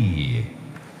Rui Lee.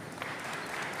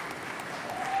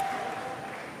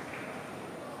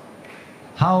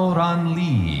 Hao Ran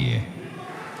Lee.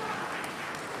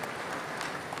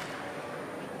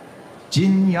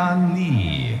 Jin Yan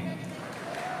Lee.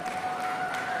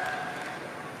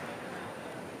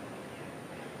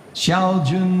 Xiao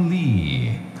Jun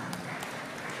Lee.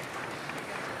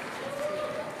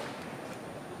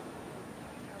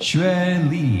 Xue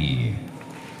Li.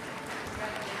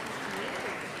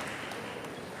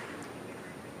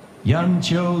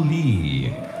 Yanqiu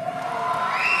Li.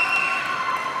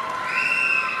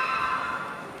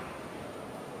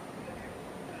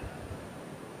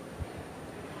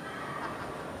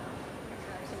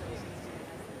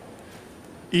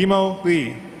 Emo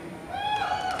Lee.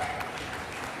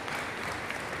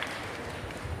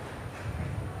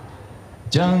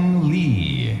 Zheng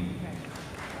Li.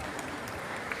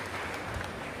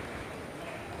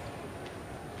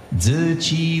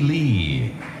 Ziqi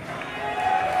Li.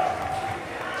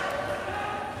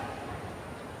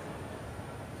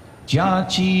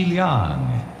 Jiaqi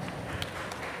Liang.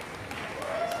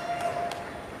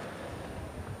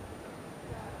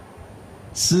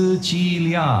 Siqi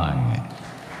Liang.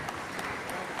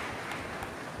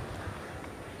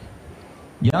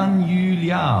 Yan Yu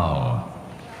Liao.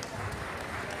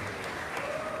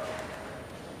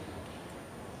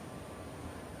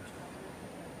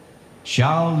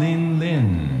 Xiaolin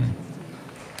Lin.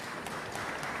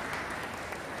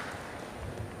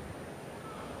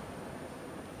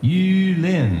 Yu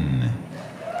Lin.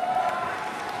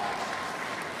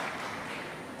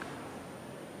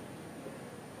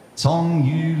 Song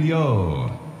Yu Liu.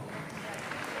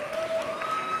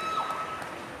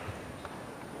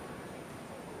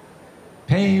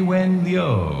 Pei Wen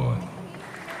Liu.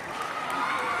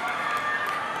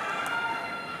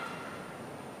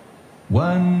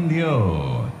 Wen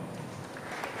Liu.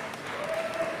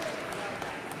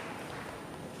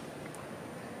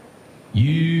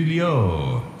 Yu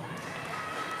Liu.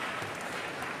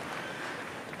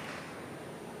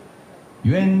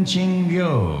 Yuanqing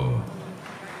Liu.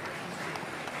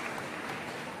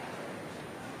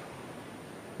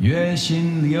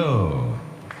 Yuexin Liu.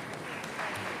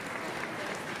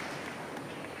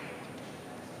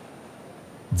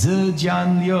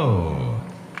 Zijian Liu.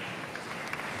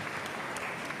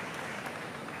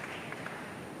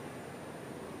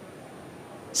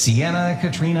 Sienna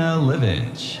Katrina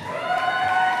Livich.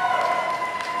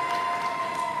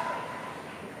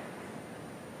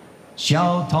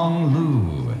 Xiao Tong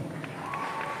Lu.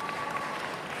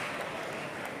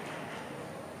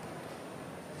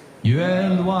 Yue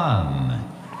Luan.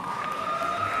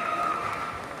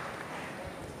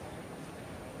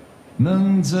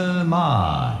 Meng Zi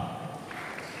Ma.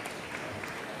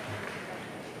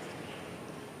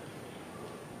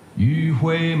 Yu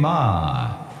Hui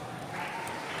Ma.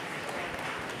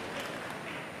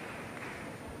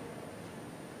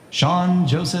 Sean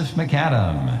Joseph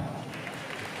McAdam.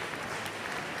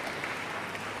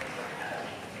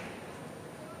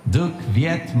 Duc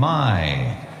Viet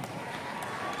Mai.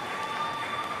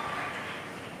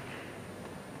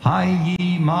 Hai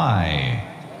Yi Mai.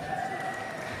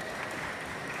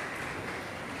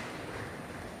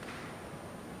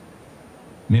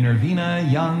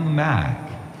 Minervina Young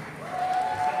Mack.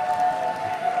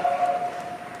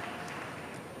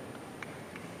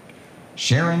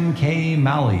 Sharon K.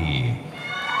 Malley.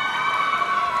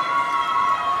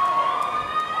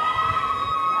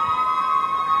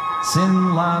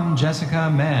 Sin Lam Jessica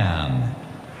Mann.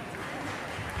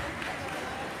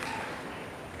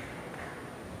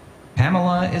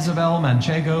 Pamela Isabel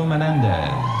Manchego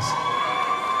Menendez.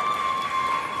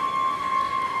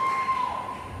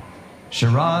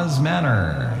 Shiraz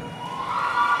Manor.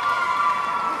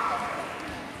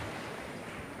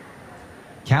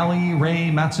 Callie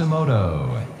Ray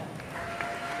Matsumoto.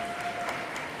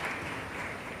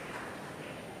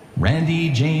 Randy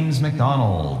James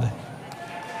McDonald.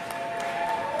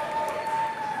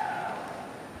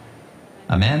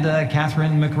 Amanda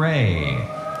Catherine McRae.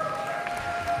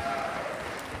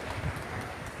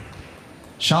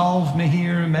 Shalv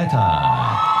Mihir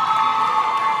Mehta.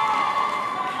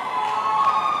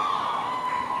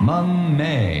 Mung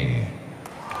May.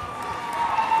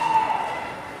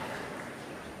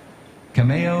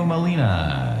 Cameo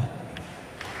Molina.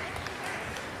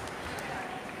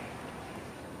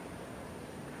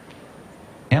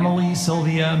 Emily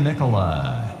Sylvia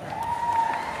Mikola.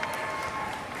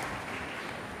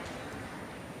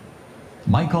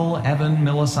 Michael Evan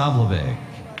Milosavljevic.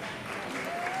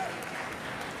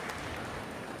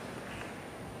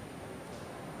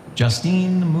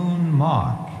 Justine Moon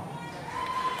Mock.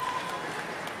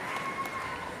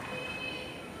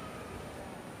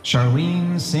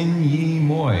 Charlene Sin Yi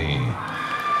Moy.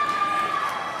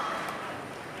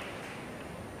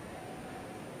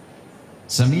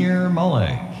 Samir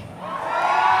Mullick.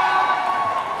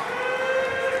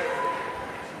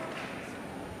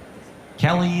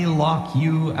 Kelly Lok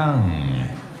Yu Ang.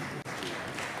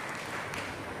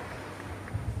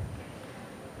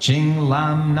 Ching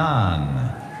Lam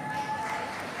Nan.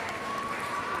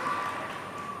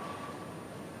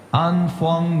 An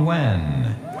Phuong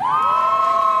Nguyen.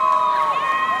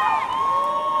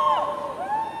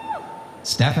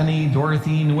 Stephanie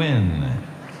Dorothy Nguyen.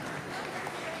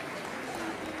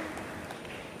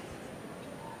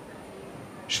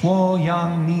 Shuo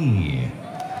Yang Ni.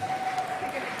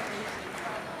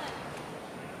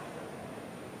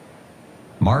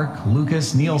 Mark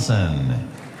Lucas Nielsen.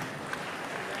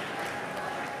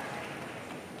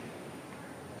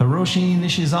 Hiroshi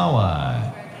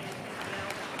Nishizawa.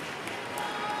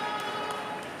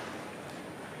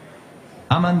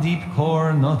 Amandeep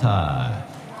Kaur Nota.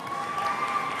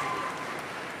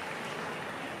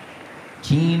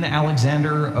 Keen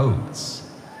Alexander Oates.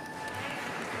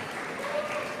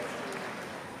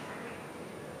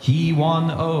 Hee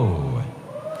Won Oh.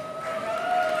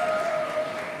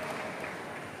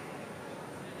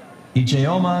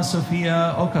 Ijeoma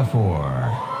Sophia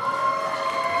Okafor.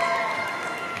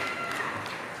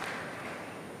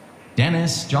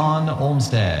 Dennis John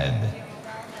Olmsted.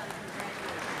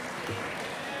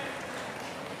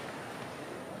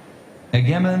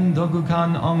 Egemen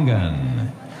Dogukan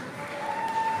Ongan.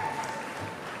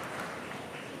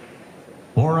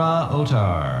 Bora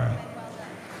Otar.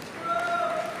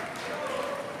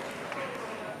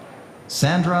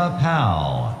 Sandra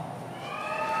Powell.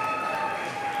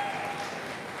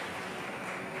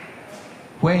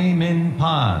 Hui Min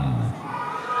Pan.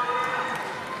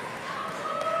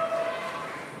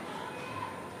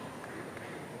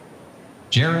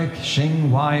 Jarek Xing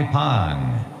Wai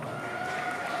Pan.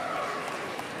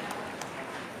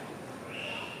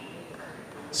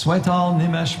 Swetal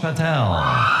Nimesh Patel.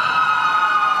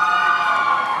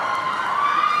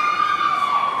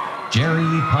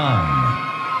 Jerry Pung.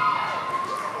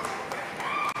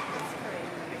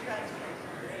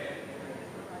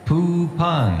 Pu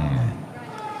Pung.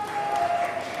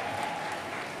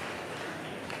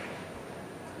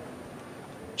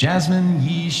 Jasmine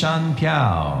Yi Shan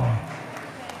Piao.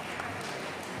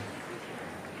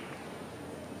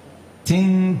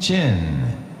 Ting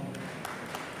Chin.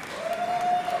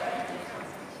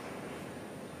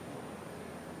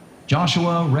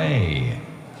 Joshua Ray.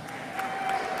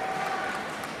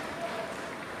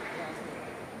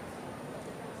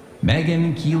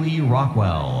 Megan Keeley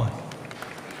Rockwell.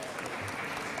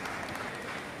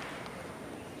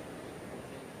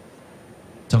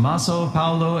 Tommaso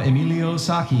Paolo Emilio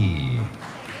Saki.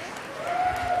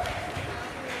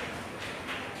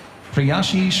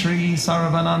 Priyashi Sri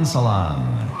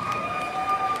Saravanansalan.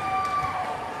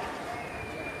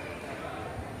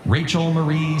 Rachel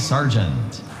Marie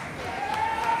Sargent.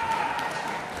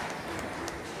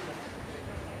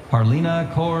 Parlina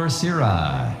Kaur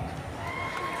Sira.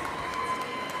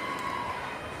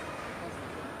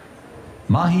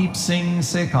 Mahip Singh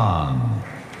Sekon.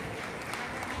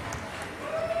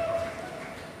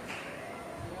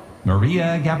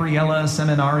 Maria Gabriela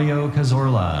Seminario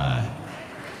Cazorla.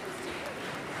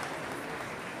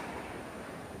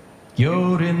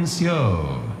 Gyorin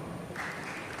Seo.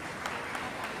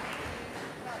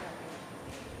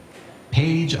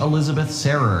 Paige Elizabeth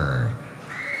Serrer.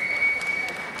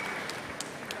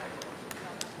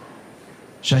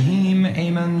 Shaheem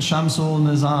Ayman Shamsul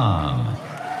Nizam.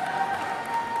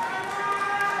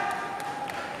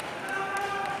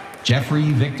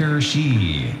 Jeffrey Victor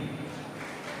Shi.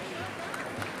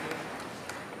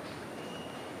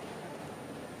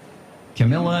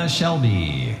 Camilla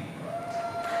Shelby.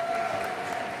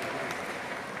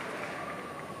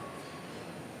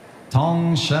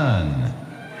 Tong Shen.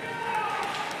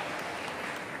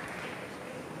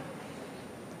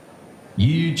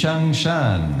 Yu Cheng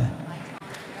Shen.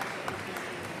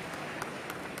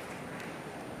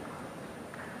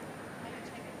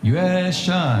 Yue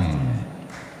Sheng.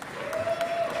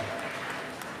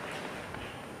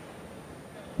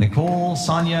 Nicole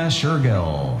Sonia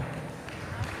Shergill.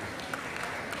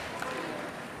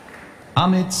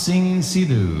 Amit Singh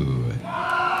Sidhu.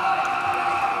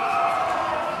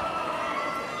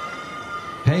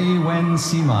 Pei Wen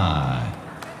Sima.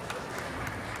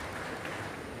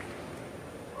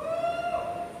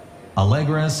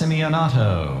 Allegra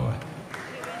Simeonato.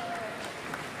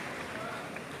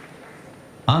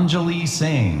 Anjali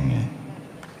Singh.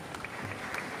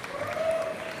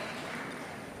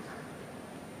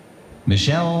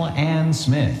 Michelle Ann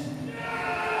Smith.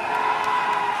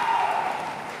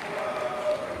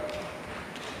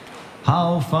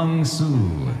 Hao Feng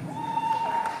Su.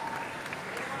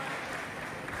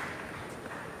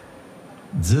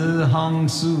 Zi Hang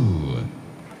Su.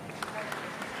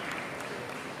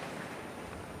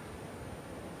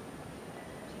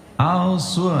 Ao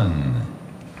Sun.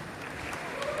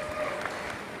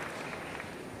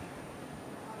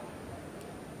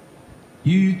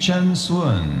 Yu Chen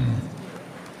Sun.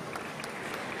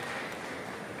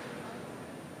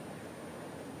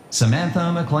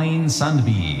 Samantha McLean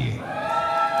Sundby.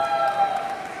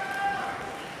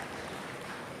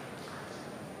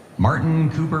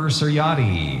 Martin Cooper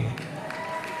Suryati.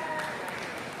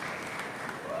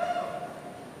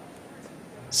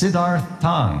 Siddharth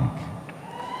Tank.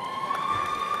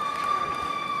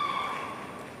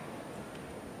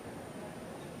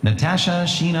 Natasha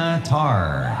Sheena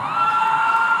Tar.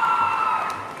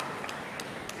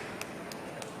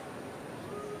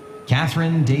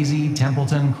 Catherine Daisy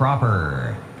Templeton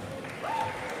Cropper.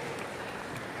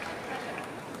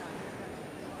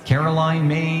 Caroline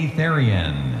May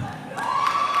Therian.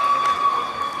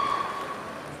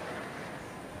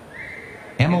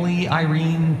 Emily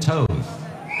Irene Toth.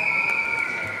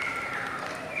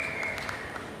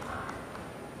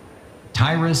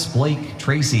 Tyrus Blake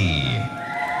Tracy.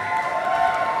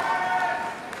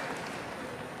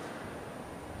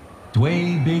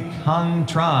 Dway Bik Hang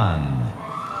Tran.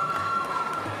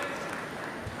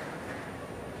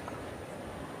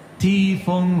 Ti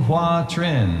Fung Hua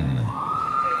Trin.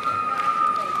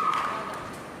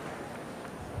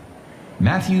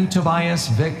 Matthew Tobias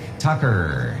Vic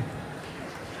Tucker.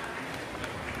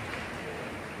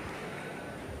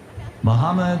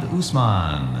 Muhammad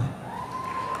Usman.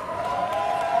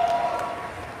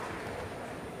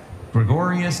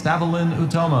 Gregorius Davalin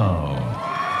Utomo.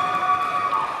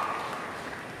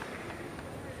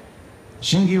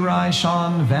 Shingirai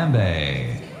Sean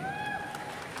Vambe.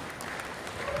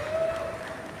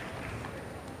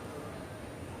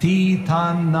 Ti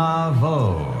Tan Na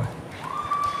Vo.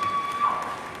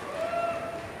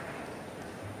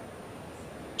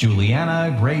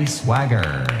 Juliana Grace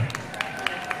Wagger.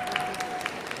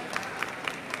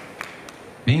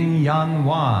 Bing Yan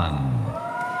Wan.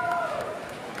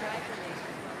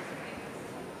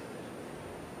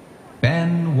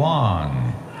 Ben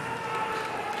Wang.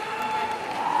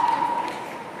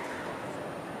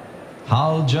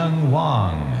 Hao Jung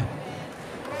Wang.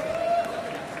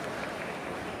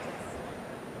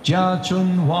 Jia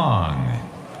Chun Wang.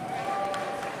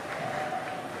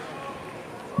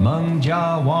 Meng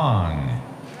Jia Wang.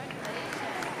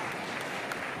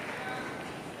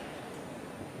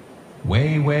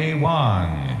 Wei Wei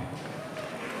Wang.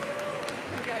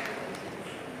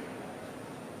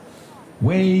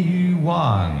 Wei Yu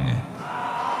Wang.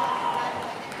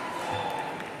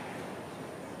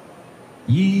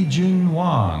 Yi Jun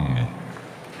Wang.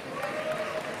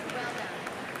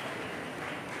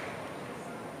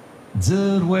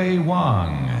 Ziwei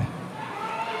Wang.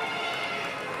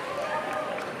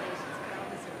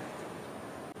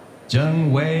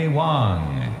 Zhengwei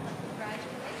Wang.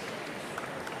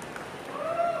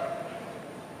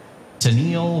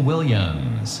 Tennille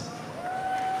Williams.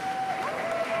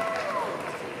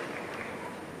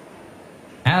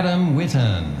 Adam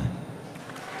Witten.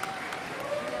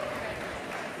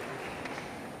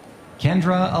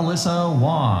 Kendra Alyssa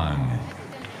Wong.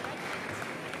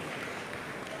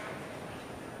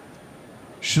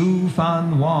 Shu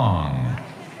Fan Wong.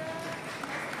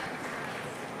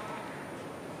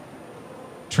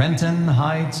 Trenton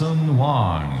Hai-Tsun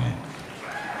Wong.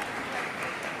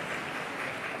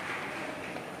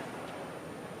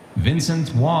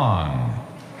 Vincent Wong.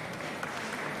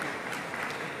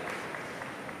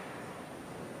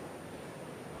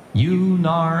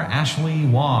 Yunar Ashley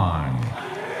Wong.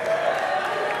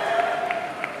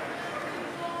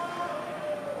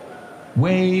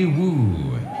 Wei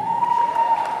Wu.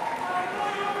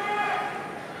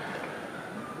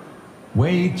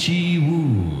 Wei Chi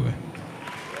Wu.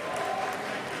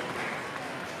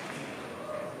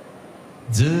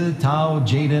 Zitao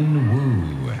Jaden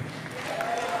Wu.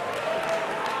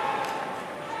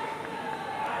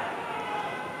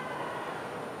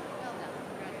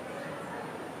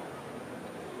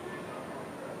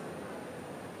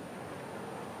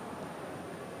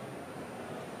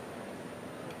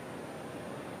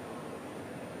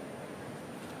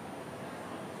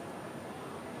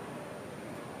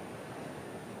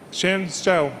 Shen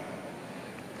Zhao.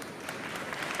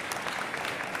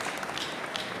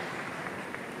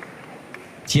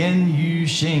 Tian Yu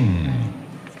Xing.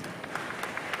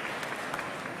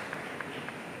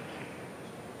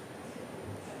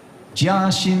 Jia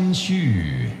Xin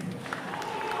Xu.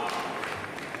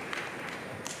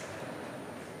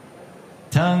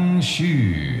 Teng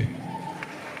Xu.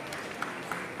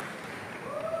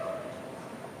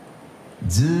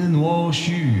 Zinuo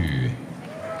Xu.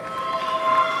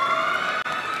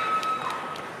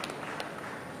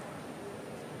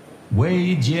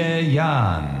 Wei Jie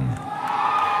Yan.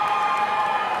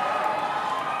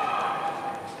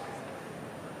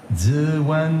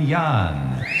 Ziwen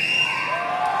Yan.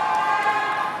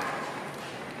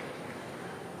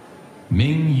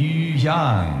 Ming Yu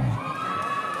Yang.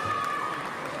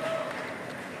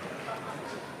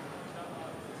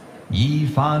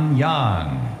 Yifan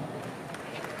Yang.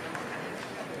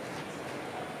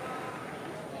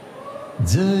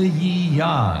 Ziyi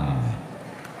Yang.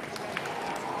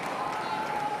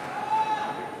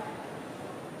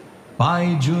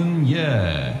 Bai Jun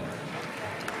Ye.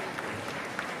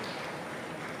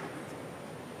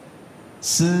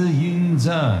 Si Yin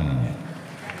Zheng.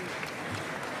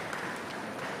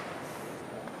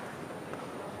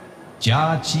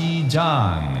 Jia Qi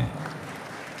Zhang.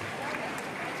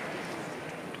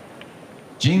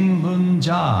 Jing Lun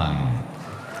Zhang.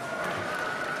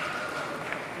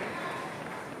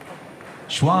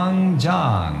 Shuang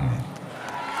Zhang.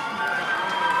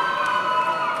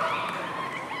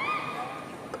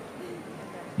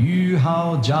 Yu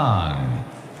Hao Zhang.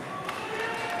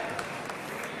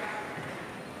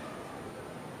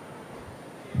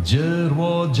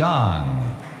 Zhiruo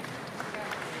Zhang.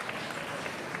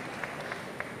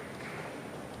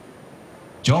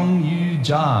 Zhongyu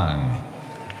Zhang.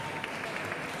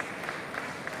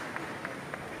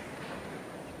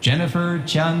 Jennifer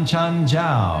Chan Chan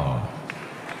Zhao.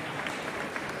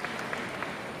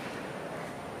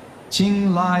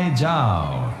 Qing Lai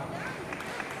Zhao.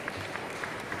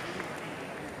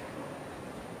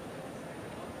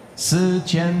 Si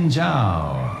Qian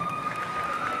Zhao.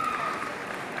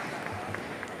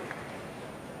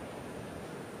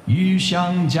 Yu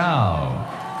Xiang Zhao.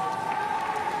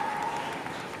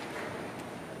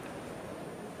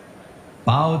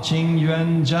 Bao Qing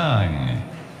Yuan Zheng.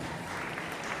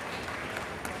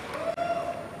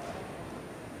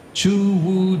 Chu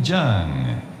Wu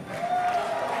Zheng.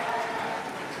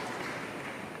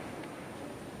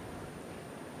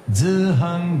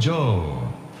 Ziheng Zhou.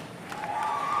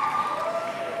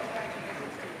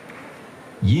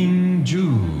 Ying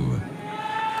Zhu.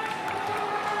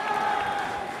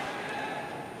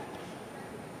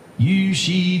 Yu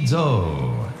Shi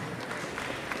Zhou.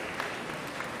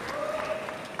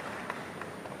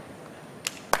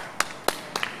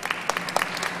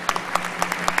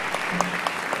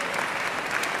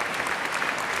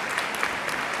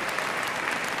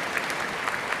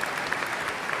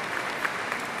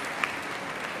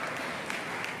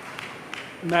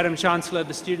 Madam Chancellor,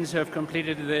 the students who have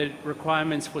completed the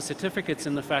requirements for certificates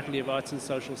in the Faculty of Arts and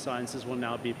Social Sciences will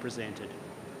now be presented.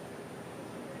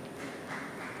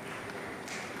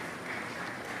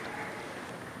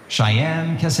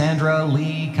 Cheyenne Cassandra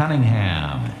Lee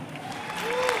Cunningham.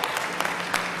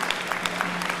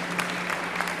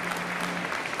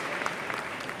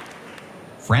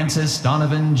 Francis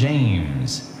Donovan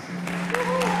James.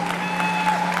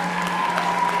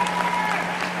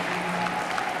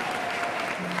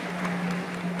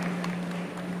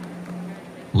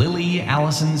 Lily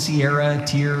Allison Sierra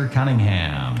Tier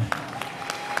Cunningham.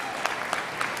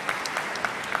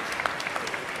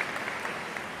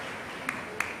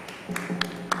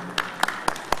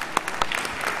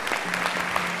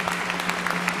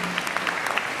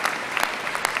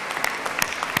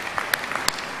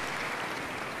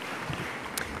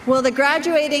 Will the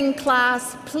graduating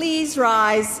class please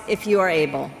rise if you are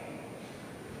able?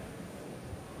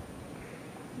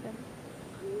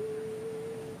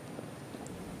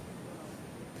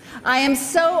 I am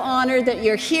so honored that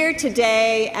you're here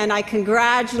today, and I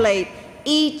congratulate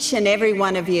each and every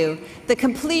one of you. The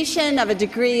completion of a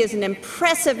degree is an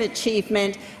impressive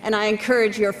achievement, and I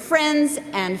encourage your friends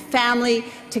and family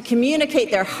to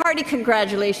communicate their hearty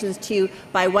congratulations to you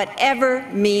by whatever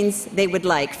means they would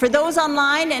like. For those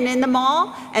online and in the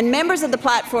mall and members of the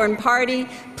platform party,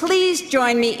 please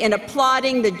join me in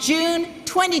applauding the June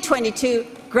 2022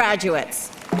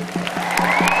 graduates.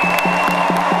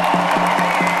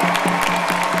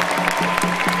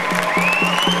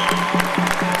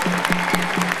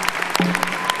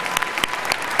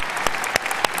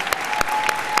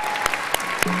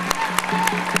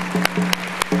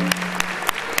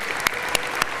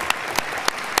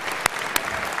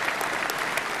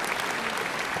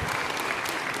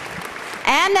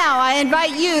 And now I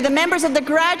invite you, the members of the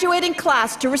graduating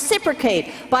class, to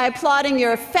reciprocate by applauding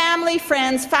your family,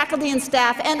 friends, faculty and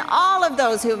staff, and all of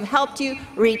those who have helped you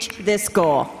reach this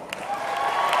goal.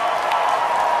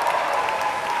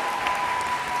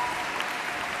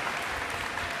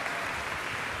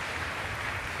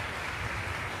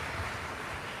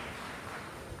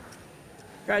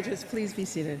 Graduates, please be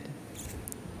seated.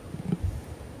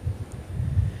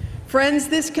 Friends,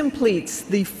 this completes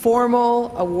the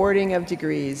formal awarding of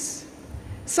degrees.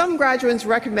 Some graduates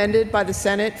recommended by the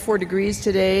Senate for degrees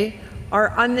today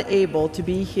are unable to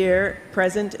be here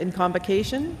present in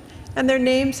convocation, and their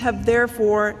names have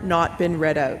therefore not been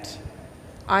read out.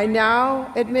 I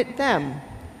now admit them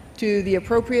to the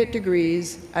appropriate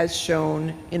degrees as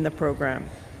shown in the program.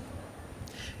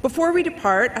 Before we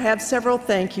depart, I have several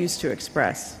thank yous to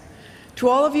express. To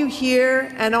all of you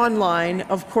here and online,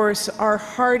 of course, our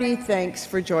hearty thanks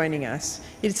for joining us.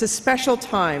 It's a special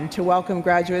time to welcome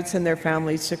graduates and their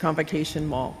families to Convocation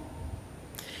Mall.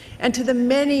 And to the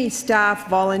many staff,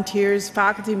 volunteers,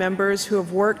 faculty members who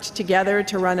have worked together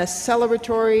to run a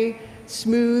celebratory,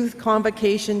 smooth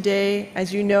Convocation Day.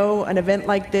 As you know, an event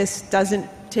like this doesn't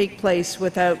take place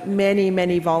without many,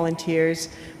 many volunteers.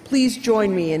 Please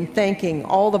join me in thanking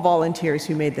all the volunteers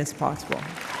who made this possible.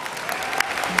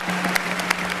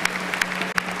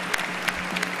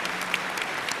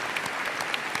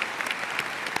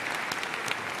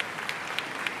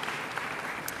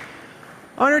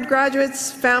 Honored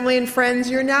graduates, family and friends,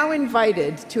 you're now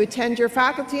invited to attend your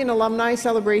faculty and alumni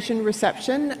celebration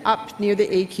reception up near the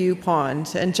AQ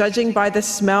pond. And judging by the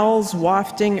smells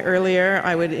wafting earlier,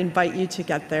 I would invite you to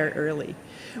get there early.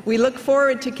 We look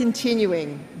forward to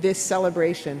continuing this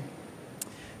celebration.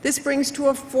 This brings to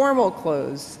a formal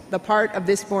close the part of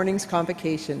this morning's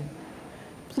convocation.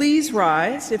 Please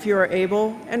rise if you are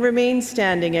able and remain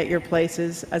standing at your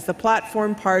places as the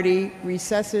platform party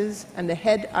recesses and the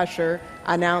head usher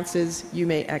announces you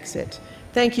may exit.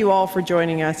 Thank you all for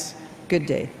joining us. Good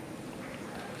day.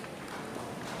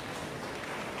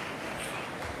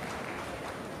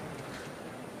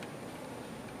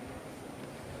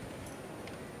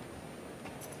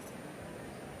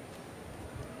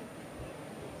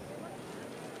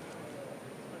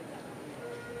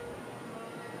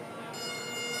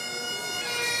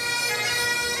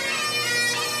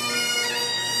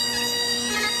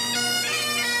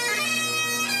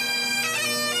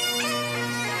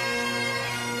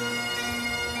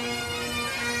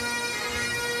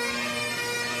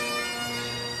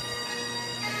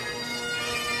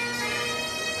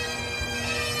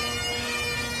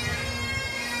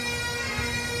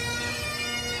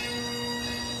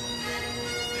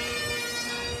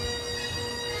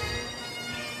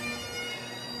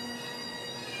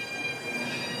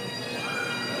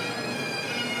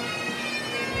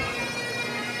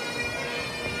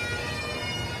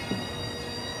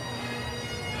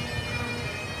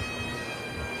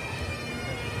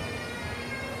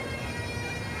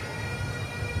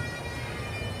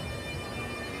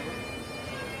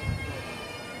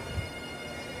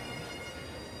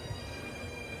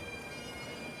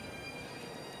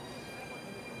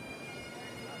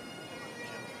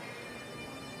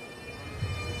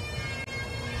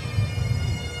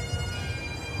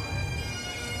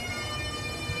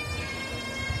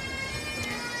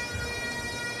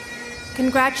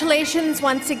 Congratulations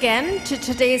once again to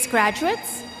today's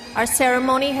graduates. Our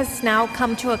ceremony has now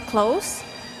come to a close.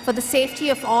 For the safety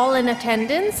of all in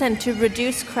attendance and to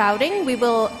reduce crowding, we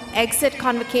will exit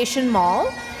Convocation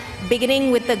Mall,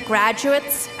 beginning with the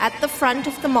graduates at the front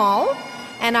of the mall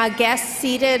and our guests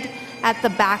seated at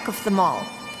the back of the mall,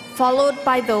 followed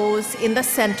by those in the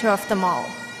center of the mall.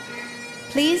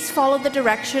 Please follow the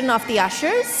direction of the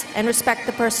ushers and respect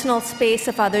the personal space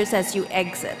of others as you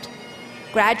exit.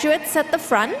 Graduates at the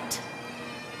front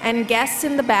and guests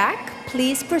in the back,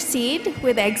 please proceed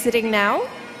with exiting now.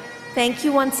 Thank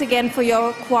you once again for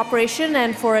your cooperation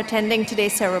and for attending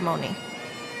today's ceremony.